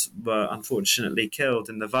Christians were unfortunately killed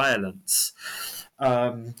in the violence.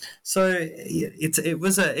 So it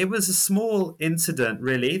was a small incident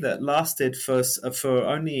really that lasted for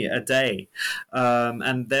only a day,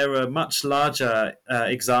 and there were much larger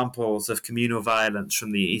examples of communal violence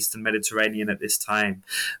from the Eastern Mediterranean at this time.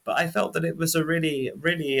 But I felt that it was a really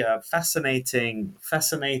fascinating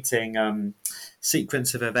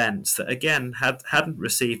sequence of events that again hadn't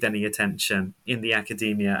received any attention in the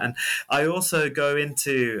academia. And I also go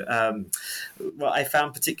into what I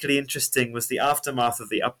found particularly interesting was the aftermath of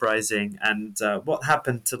the uprising and what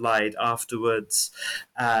happened to Lyde afterwards,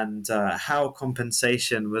 and how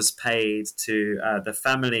compensation was paid to the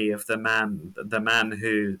family of the man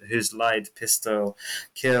whose Lyde pistol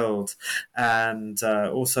killed, and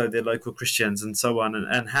also the local Christians and so on,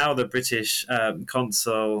 and how the British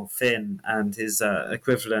consul Finn and his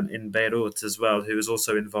equivalent in Beirut as well, who was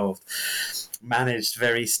also involved, managed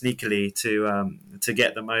very sneakily to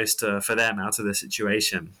get the most for them out of the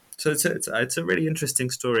situation. So it's a really interesting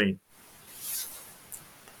story.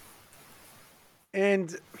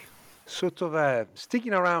 And sort of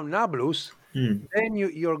sticking around Nablus, then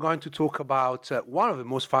you're going to talk about one of the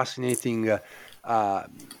most fascinating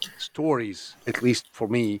stories, at least for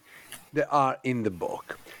me, that are in the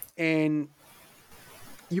book. And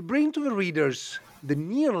you bring to the readers the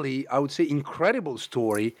nearly, I would say, incredible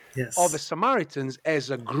story of the Samaritans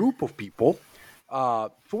as a group of people,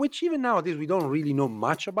 for which even nowadays we don't really know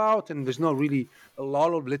much about, and there's not really a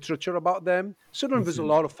lot of literature about them. Certainly there's a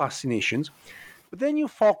lot of fascinations. But then you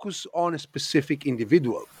focus on a specific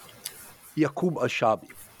individual, Yaqub al-Shabi.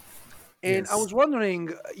 And I was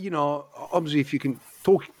wondering, obviously if you can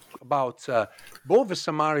talk about both the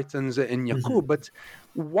Samaritans and Yaqub, but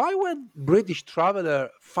why were British travelers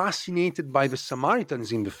fascinated by the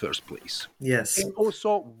Samaritans in the first place? Yes. And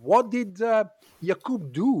also, what did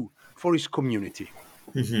Yaqub do for his community?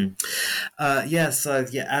 Yes,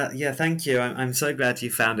 thank you. I'm so glad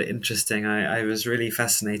you found it interesting. I was really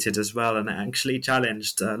fascinated as well, and it actually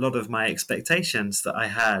challenged a lot of my expectations that I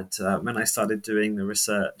had when I started doing the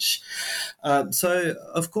research. So,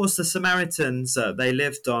 of course, the Samaritans, they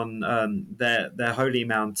lived on their holy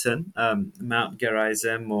mountain, Mount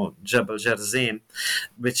Gerizim or Jabal Jarzim,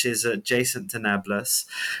 which is adjacent to Nablus.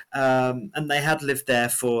 And they had lived there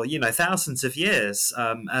for, thousands of years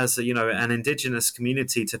as, an indigenous community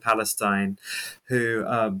to Palestine who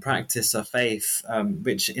practice a faith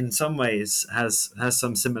which in some ways has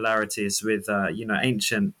some similarities with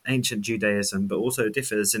ancient Judaism, but also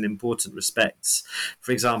differs in important respects.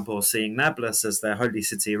 For example, seeing Nablus as their holy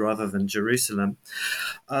city rather than Jerusalem.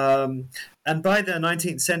 And by the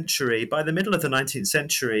 19th century, by the middle of the 19th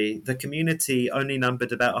century, the community only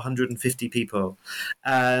numbered about 150 people.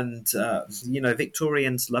 And,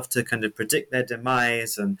 Victorians love to kind of predict their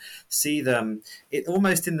demise and see them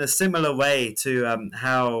almost in a similar way to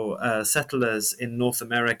how settlers in North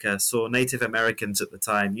America saw Native Americans at the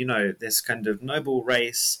time. This kind of noble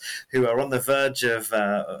race who are on the verge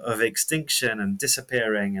of extinction and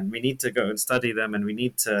disappearing, and we need to go and study them, and we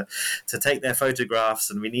need to take their photographs,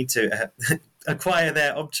 and we need to acquire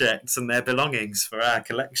their objects and their belongings for our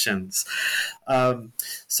collections.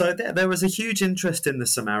 So there was a huge interest in the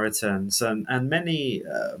Samaritans, and many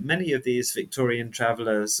of these Victorian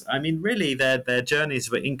travellers, I mean, really their journeys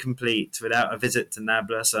were incomplete without a visit to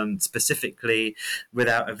Nablus, and specifically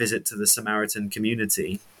without a visit to the Samaritan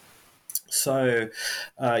community. So,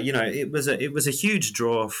 it was a huge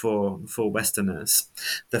draw for Westerners,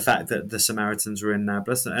 the fact that the Samaritans were in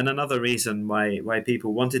Nablus, and another reason why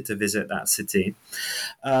people wanted to visit that city.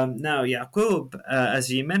 Now, Yaqub,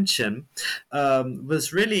 as you mentioned,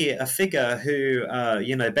 was really a figure who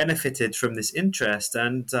benefited from this interest,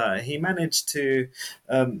 and he managed to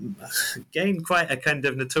gain quite a kind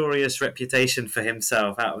of notorious reputation for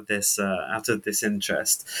himself out of this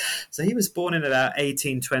interest. So he was born in about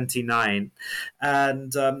 1829.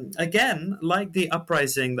 And again, like the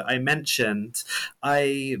uprising that I mentioned,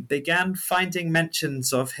 I began finding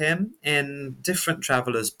mentions of him in different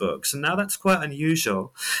travelers' books. And now that's quite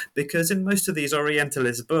unusual because in most of these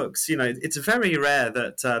Orientalist books, it's very rare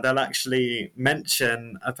that they'll actually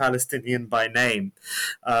mention a Palestinian by name,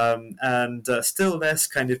 and still less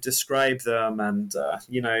kind of describe them and,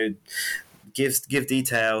 give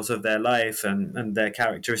details of their life and their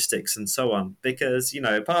characteristics and so on, because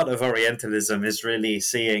part of Orientalism is really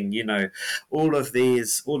seeing all of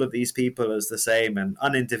these people as the same and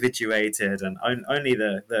unindividuated, and only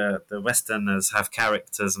the Westerners have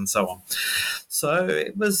characters and so on. So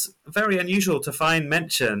it was very unusual to find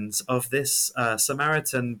mentions of this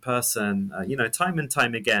Samaritan person time and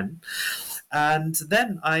time again. And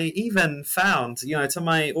then I even found, to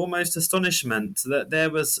my almost astonishment, that there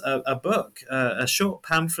was a book, a short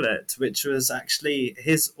pamphlet, which was actually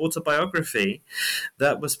his autobiography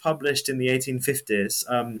that was published in the 1850s,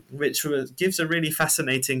 which gives a really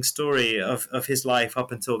fascinating story of his life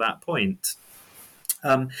up until that point.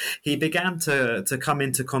 He began to come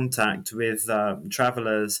into contact with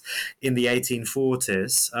travelers in the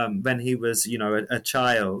 1840s when he was, a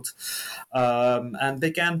child, and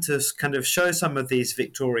began to kind of show some of these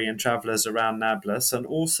Victorian travelers around Nablus, and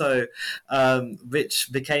also,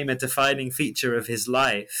 which became a defining feature of his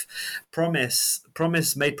life,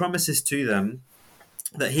 made promises to them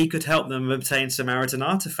that he could help them obtain Samaritan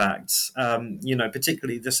artifacts,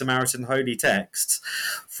 particularly the Samaritan holy texts,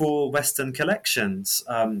 for Western collections,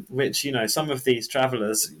 which, some of these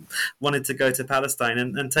travelers wanted to go to Palestine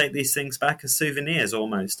and take these things back as souvenirs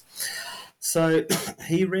almost. So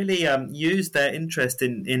he really used their interest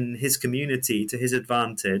in his community to his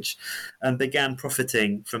advantage and began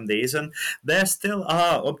profiting from these. And there still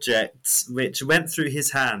are objects which went through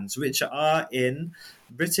his hands, which are in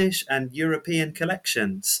British and European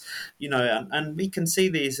collections, and we can see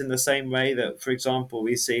these in the same way that, for example,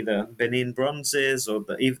 we see the Benin bronzes or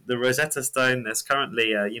the Rosetta Stone. There's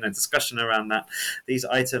currently discussion around that. These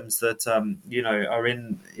items that are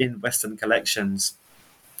in Western collections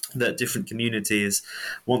that different communities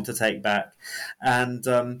want to take back. And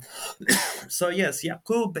so yes,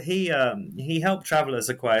 Yaqub, he helped travelers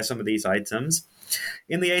acquire some of these items.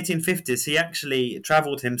 In the 1850s, he actually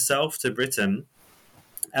traveled himself to Britain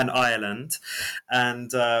and Ireland,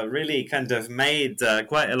 and really kind of made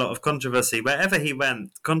quite a lot of controversy. Wherever he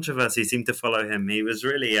went, controversy seemed to follow him. He was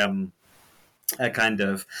really a kind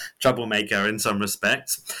of troublemaker in some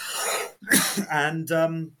respects. And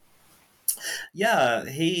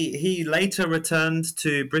he later returned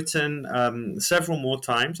to Britain several more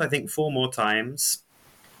times, I think 4 more times,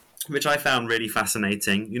 which I found really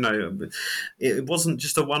fascinating. It wasn't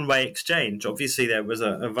just a one-way exchange. Obviously, there was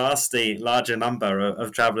a vastly larger number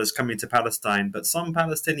of travelers coming to Palestine, but some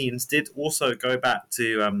Palestinians did also go back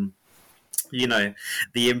to,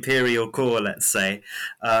 the imperial core, let's say,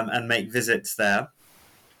 and make visits there.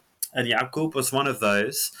 And Yaqub was one of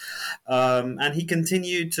those. And he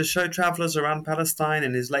continued to show travelers around Palestine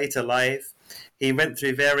in his later life. He went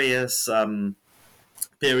through various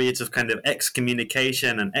periods of kind of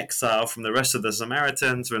excommunication and exile from the rest of the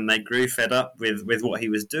Samaritans when they grew fed up with what he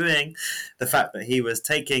was doing, the fact that he was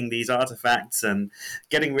taking these artifacts and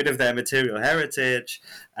getting rid of their material heritage,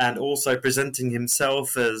 and also presenting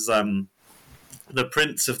himself as the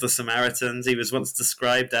Prince of the Samaritans. He was once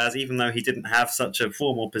described as, even though he didn't have such a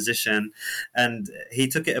formal position, and he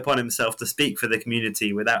took it upon himself to speak for the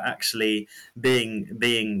community without actually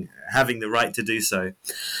having the right to do so.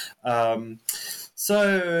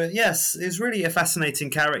 So, yes, he's really a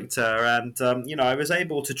fascinating character, and, I was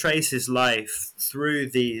able to trace his life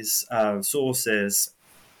through these sources,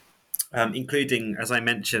 including, as I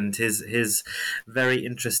mentioned, his very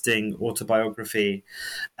interesting autobiography,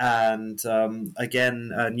 and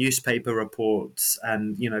again, newspaper reports,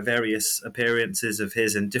 and various appearances of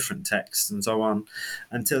his in different texts and so on,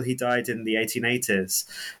 until he died in the 1880s.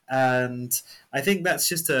 And I think that's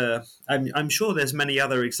just I'm sure there's many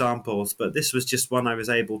other examples, but this was just one I was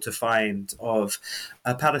able to find of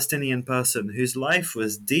a Palestinian person whose life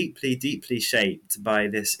was deeply, deeply shaped by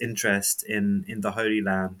this interest in the Holy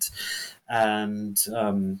Land. And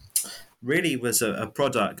really was a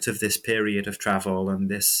product of this period of travel and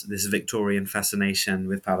this Victorian fascination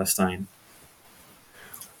with Palestine.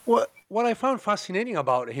 What I found fascinating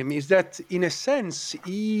about him is that, in a sense,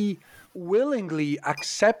 he willingly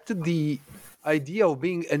accepted the idea of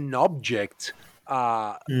being an object.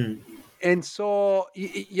 And so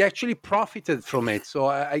he actually profited from it. So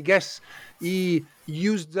I guess he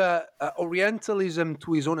used Orientalism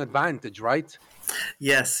to his own advantage, right?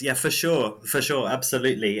 Yes, yeah, for sure,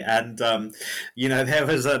 absolutely. And there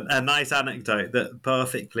was a nice anecdote that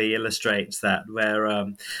perfectly illustrates that, where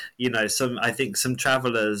I think some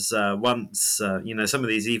travelers once, some of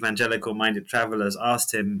these evangelical-minded travelers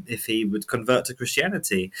asked him if he would convert to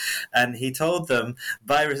Christianity, and he told them,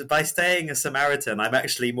 by staying a Samaritan, I'm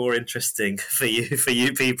actually more interesting for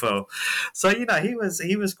you people. So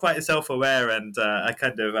he was quite self-aware and a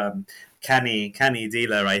kind of canny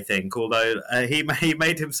dealer, I think. Although he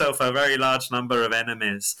made himself a very large number of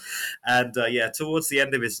enemies, and towards the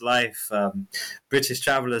end of his life, British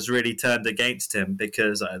travellers really turned against him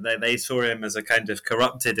because they saw him as a kind of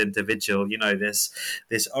corrupted individual.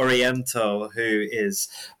 This Oriental who is,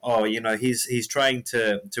 he's trying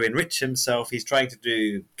to enrich himself. He's trying to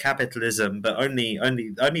do capitalism, but only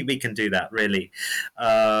we can do that, really.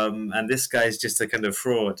 And this guy's just a kind of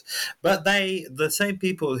fraud. But the same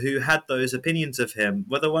people who had those opinions of him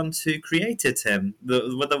were the ones who created him,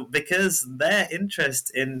 because their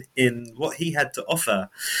interest in what he had to offer,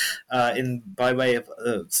 by way of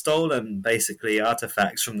stolen, basically,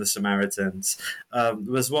 artifacts from the Samaritans,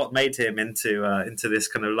 was what made him into this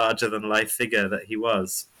kind of larger than life figure that he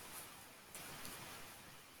was.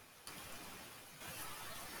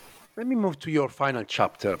 Let me move to your final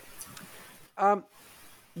chapter.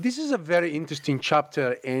 This is a very interesting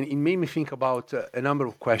chapter, and it made me think about a number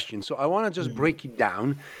of questions. So I want to just break it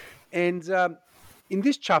down. And in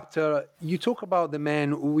this chapter, you talk about the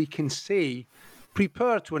man who we can say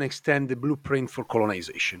prepared to an extent the blueprint for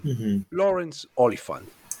colonization, Lawrence Oliphant,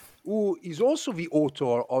 who is also the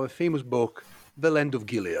author of a famous book, The Land of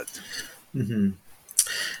Gilead.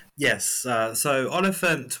 Yes, so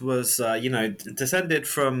Oliphant was, descended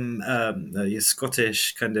from a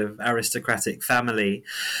Scottish kind of aristocratic family.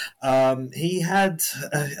 He had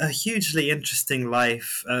a hugely interesting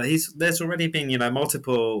life. There's already been,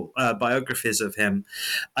 multiple biographies of him.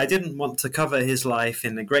 I didn't want to cover his life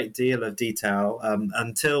in a great deal of detail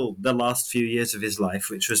until the last few years of his life,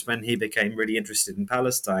 which was when he became really interested in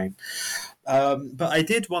Palestine. But I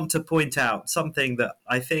did want to point out something that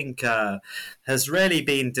I think has rarely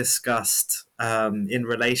been discussed in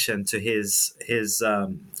relation to his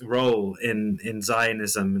role in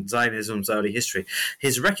Zionism's early history,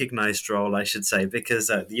 his recognized role, I should say, because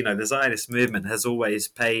the Zionist movement has always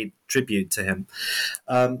paid tribute to him.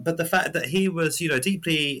 But the fact that he was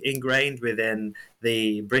deeply ingrained within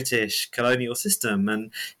the British colonial system,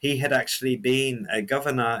 and he had actually been a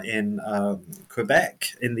governor in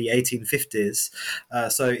Quebec in the 1850s,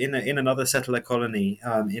 so in another settler colony,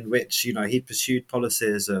 in which he pursued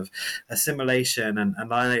policies of assimilation and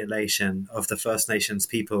annihilation of the First Nations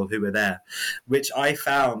people who were there, which I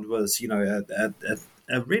found was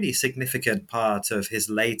a really significant part of his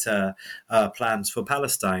later plans for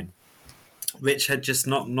Palestine, which had just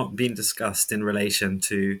not been discussed in relation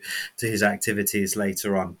to his activities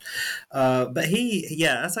later on. But he,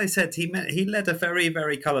 as I said, he led a very,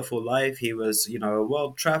 very colourful life. He was, a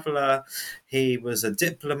world traveller. He was a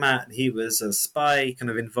diplomat. He was a spy, kind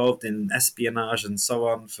of involved in espionage and so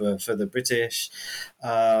on for the British.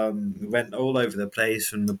 Went all over the place,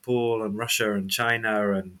 from Nepal and Russia and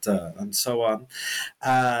China and so on.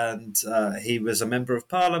 And he was a member of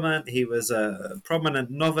parliament. He was a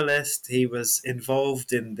prominent novelist. He was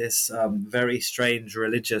involved in this very strange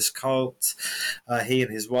religious cult, he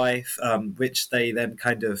and his wife, which they then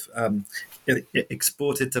kind of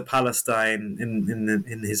exported to Palestine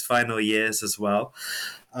in his final years as well.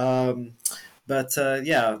 So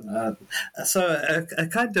a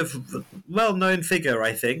kind of well-known figure,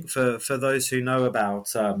 I think, for those who know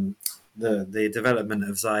about the development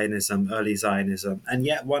of Zionism, early Zionism, and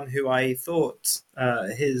yet one who I thought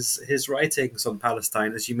his writings on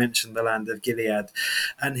Palestine, as you mentioned, The Land of Gilead,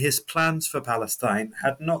 and his plans for Palestine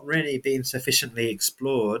had not really been sufficiently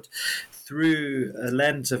explored through a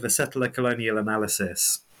lens of a settler colonial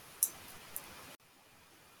analysis.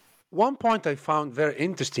 One point I found very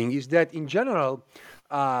interesting is that, in general,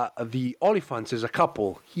 the Oliphants as a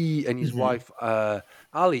couple, he and his wife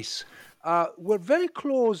Alice, were very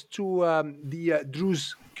close to the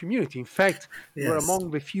Druze community. In fact, were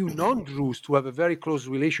among the few non-Druze to have a very close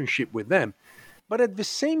relationship with them. But at the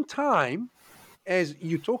same time, as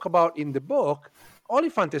you talk about in the book,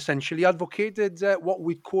 Oliphant essentially advocated what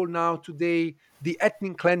we call now today the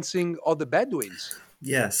ethnic cleansing of the Bedouins.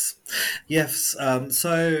 Yes, yes.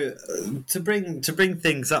 So to bring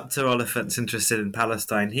things up to Oliphant's interested in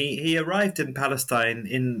Palestine, he arrived in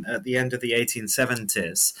Palestine at the end of the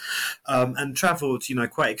 1870s, and travelled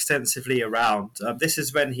quite extensively around. This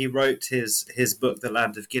is when he wrote his book, The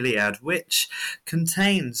Land of Gilead, which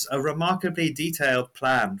contains a remarkably detailed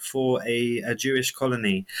plan for a Jewish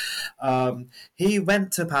colony. He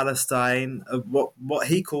went to Palestine, what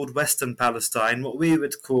he called Western Palestine, what we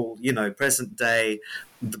would call present day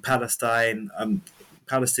the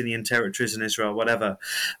Palestinian territories in Israel, whatever.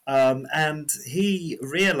 And he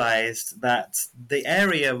realized that the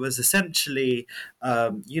area was essentially,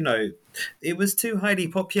 it was too highly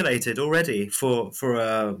populated already for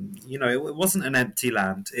it wasn't an empty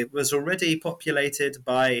land. It was already populated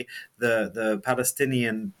by the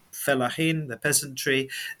Palestinian Fellahin, the peasantry.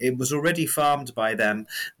 It was already farmed by them.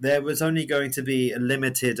 There was only going to be a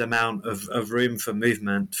limited amount of room for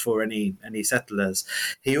movement for any settlers.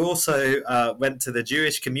 He also went to the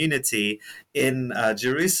Jewish community in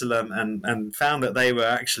Jerusalem and found that they were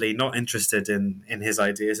actually not interested in his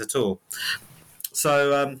ideas at all.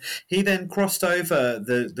 So he then crossed over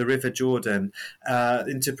the River Jordan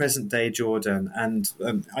into present-day Jordan and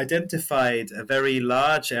identified a very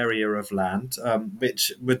large area of land,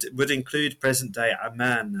 which would include present-day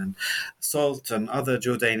Amman and Salt and other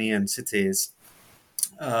Jordanian cities.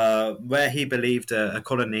 Where he believed a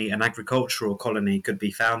colony, an agricultural colony, could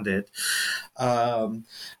be founded. And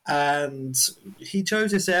he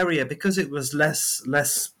chose this area because it was less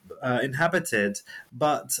inhabited.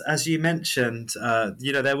 But as you mentioned,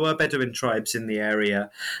 there were Bedouin tribes in the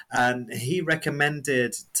area, and he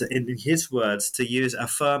recommended, in his words, to use a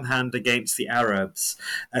firm hand against the Arabs,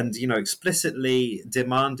 and explicitly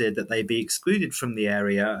demanded that they be excluded from the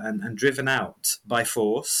area and driven out by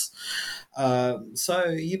force. I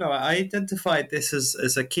identified this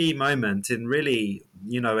as a key moment in really,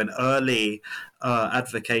 an early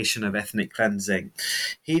advocation of ethnic cleansing.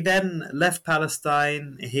 He then left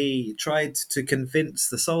Palestine. He tried to convince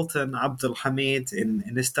the Sultan Abdul Hamid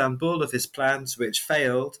in Istanbul of his plans, which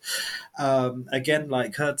failed. Again,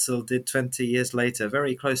 like Herzl did 20 years later,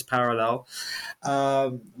 very close parallel.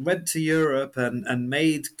 Went to Europe and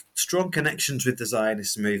made strong connections with the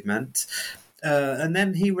Zionist movement. And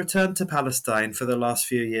then he returned to Palestine for the last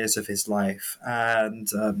few years of his life and,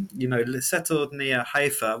 settled near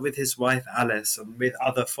Haifa with his wife Alice and with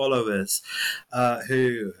other followers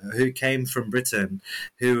who came from Britain,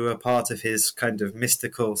 who were part of his kind of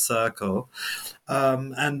mystical circle.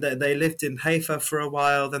 And they lived in Haifa for a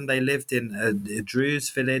while, then they lived in a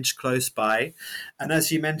Druze village close by. And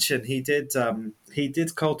as you mentioned, he did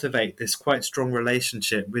cultivate this quite strong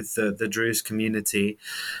relationship with the Druze community,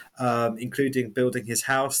 including building his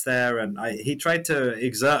house there. And he tried to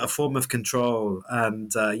exert a form of control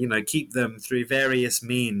and, keep them through various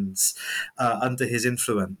means under his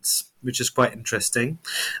influence, which is quite interesting.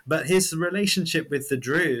 But his relationship with the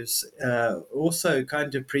Druze also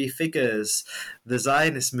kind of prefigures the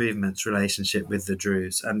Zionist movement's relationship with the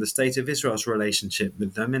Druze and the State of Israel's relationship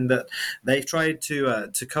with them, in that they've tried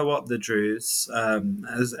to co-opt the Druze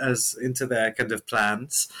as into their kind of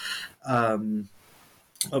plans.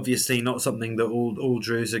 Obviously not something that all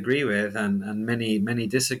Druze agree with, and many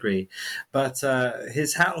disagree. But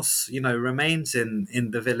his house, remains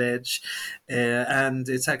in the village, and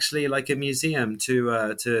it's actually like a museum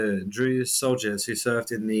to Druze soldiers who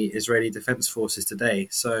served in the Israeli Defense Forces today.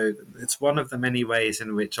 So it's one of the many ways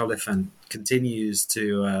in which Oliphant continues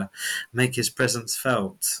to make his presence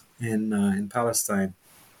felt in Palestine.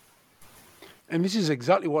 And this is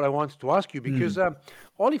exactly what I wanted to ask you, because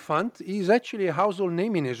Oliphant is actually a household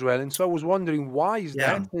name in Israel. And so I was wondering, why is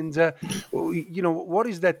that? And, what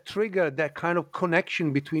is that trigger, that kind of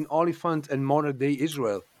connection between Oliphant and modern day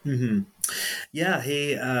Israel? Mm-hmm. Yeah,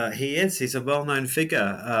 he is. He's a well-known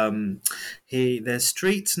figure. There's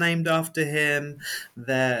streets named after him.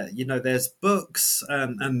 There's books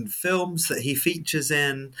and films that he features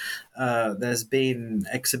in. There's been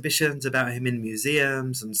exhibitions about him in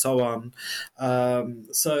museums and so on. I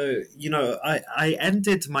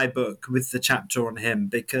ended my book with the chapter on him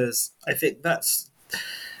because I think that's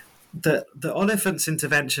the Oliphant's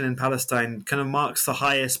intervention in Palestine kind of marks the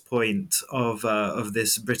highest point of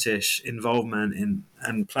this British involvement in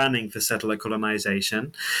and planning for settler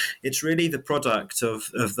colonization. It's really the product of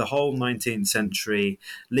the whole 19th century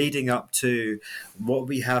leading up to what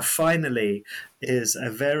we have finally is a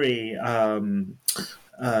very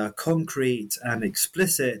concrete and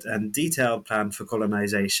explicit and detailed plan for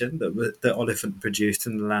colonization that Oliphant produced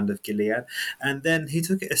in the land of Gilead. And then he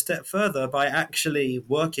took it a step further by actually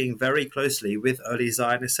working very closely with early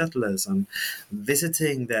Zionist settlers and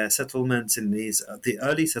visiting their settlements in the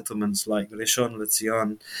early settlements like Rishon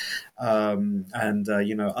LeZion, and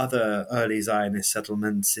other early Zionist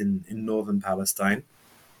settlements in northern Palestine.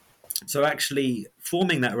 So actually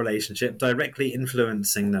forming that relationship, directly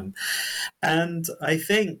influencing them. And I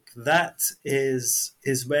think that is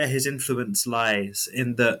where his influence lies,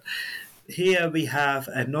 in that here we have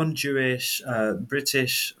a non-Jewish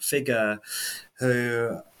British figure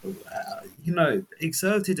who,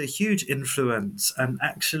 exerted a huge influence and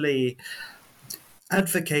actually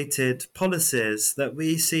advocated policies that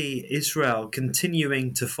we see Israel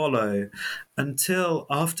continuing to follow until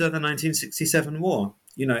after the 1967 war.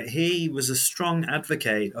 He was a strong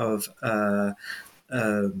advocate of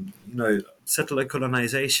settler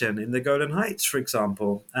colonization in the Golan Heights, for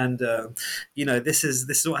example. And this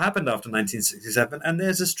is what happened after 1967. And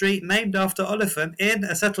there's a street named after Oliphant in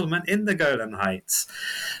a settlement in the Golan Heights.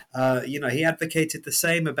 He advocated the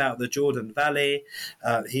same about the Jordan Valley.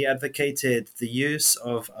 He advocated the use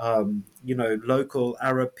of local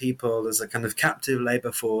Arab people as a kind of captive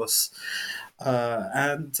labor force.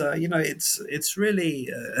 It's really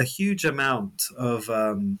a huge amount of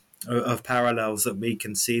parallels that we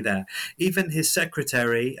can see there. Even his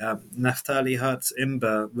secretary, Naftali Herz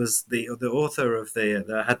Imber, was the author of the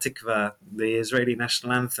Hatikva, the Israeli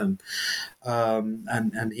national anthem,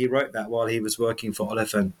 and he wrote that while he was working for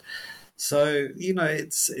Oliphant. So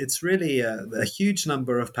it's really a huge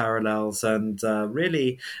number of parallels, and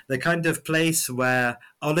really the kind of place where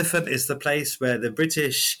Oliphant is the place where the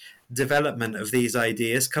British development of these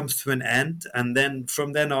ideas comes to an end, and then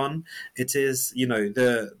from then on it is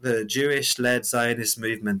the Jewish-led Zionist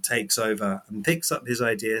movement takes over and picks up his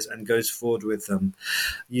ideas and goes forward with them,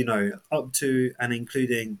 up to and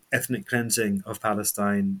including ethnic cleansing of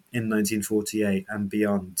Palestine in 1948 and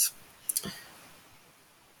beyond.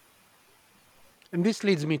 And this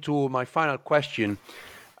leads me to my final question.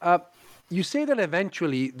 You say that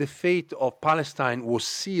eventually the fate of Palestine was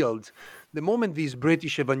sealed the moment these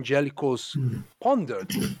British evangelicals pondered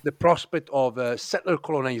the prospect of settler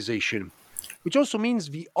colonization, which also means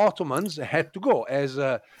the Ottomans had to go as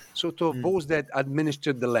sort of those that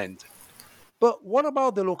administered the land. But what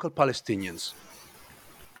about the local Palestinians?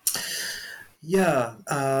 Yeah,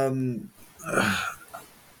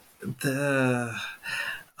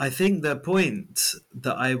 I think the point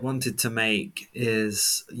that I wanted to make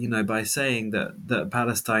is, by saying that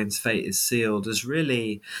Palestine's fate is sealed, is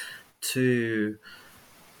really to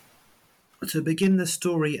begin the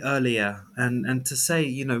story earlier and to say,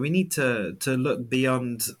 we need to look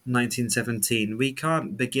beyond 1917. We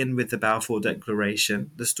can't begin with the Balfour Declaration.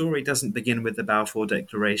 The story doesn't begin with the Balfour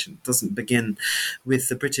Declaration. It doesn't begin with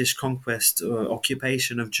the British conquest or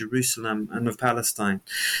occupation of Jerusalem and of Palestine.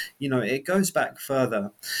 It goes back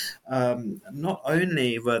further. Not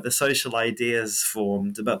only were the social ideas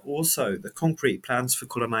formed, but also the concrete plans for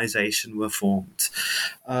colonization were formed.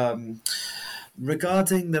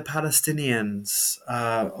 Regarding the Palestinians,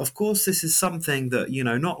 of course, this is something that,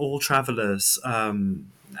 not all travelers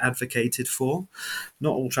advocated for.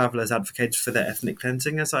 Not all travelers advocated for their ethnic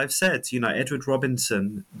cleansing, as I've said. Edward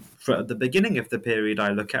Robinson, at the beginning of the period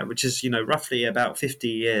I look at, which is, roughly about 50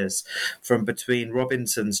 years from between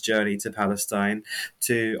Robinson's journey to Palestine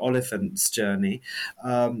to Oliphant's journey,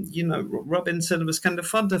 Robinson was kind of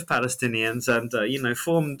fond of Palestinians and,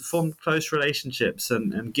 formed close relationships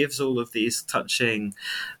and gives all of these touching,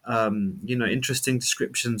 interesting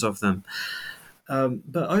descriptions of them.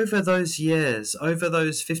 But over those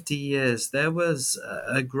 50 years, there was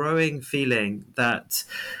a growing feeling that,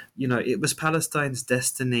 it was Palestine's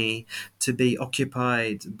destiny to be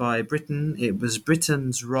occupied by Britain. It was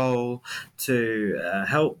Britain's role to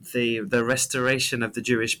help the restoration of the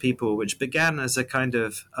Jewish people, which began as a kind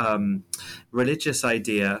of religious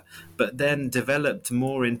idea, but then developed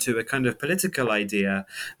more into a kind of political idea,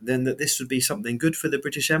 then that this would be something good for the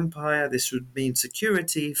British Empire. This would mean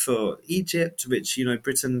security for Egypt, which,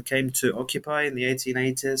 Britain came to occupy in the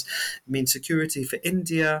 1880s. It means security for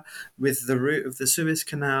India with the route of the Suez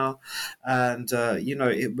Canal. And,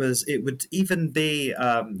 it would even be,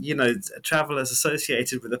 travelers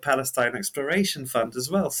associated with the Palestine Exploration Fund as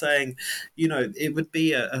well, saying, it would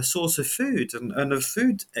be a source of food and of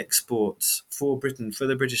food exports for Britain, for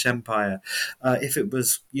the British Empire, if it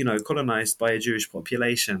was, colonized by a Jewish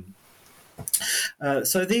population.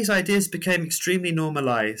 So these ideas became extremely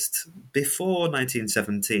normalized before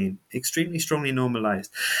 1917, extremely strongly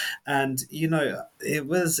normalized, and it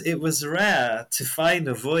was rare to find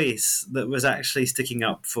a voice that was actually sticking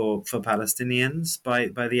up for Palestinians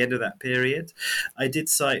by the end of that period. I did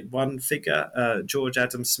cite one figure, George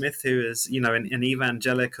Adam Smith, who is an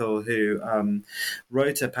evangelical who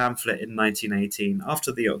wrote a pamphlet in 1918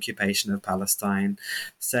 after the occupation of Palestine,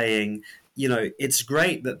 saying, it's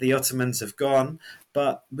great that the Ottomans have gone,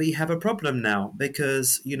 but we have a problem now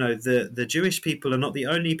because, the Jewish people are not the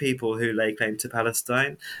only people who lay claim to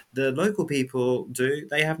Palestine. The local people do.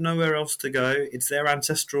 They have nowhere else to go. It's their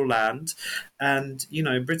ancestral land. And,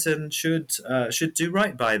 Britain should do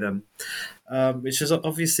right by them, which is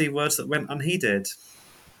obviously words that went unheeded.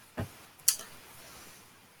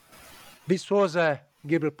 This was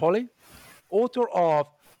Gabriel Polly, author of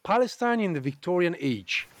Palestine in the Victorian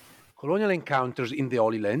Age, Colonial Encounters in the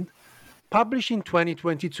Holy Land, published in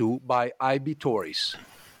 2022 by IB Tauris.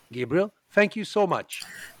 Gabriel, thank you so much.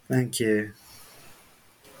 Thank you.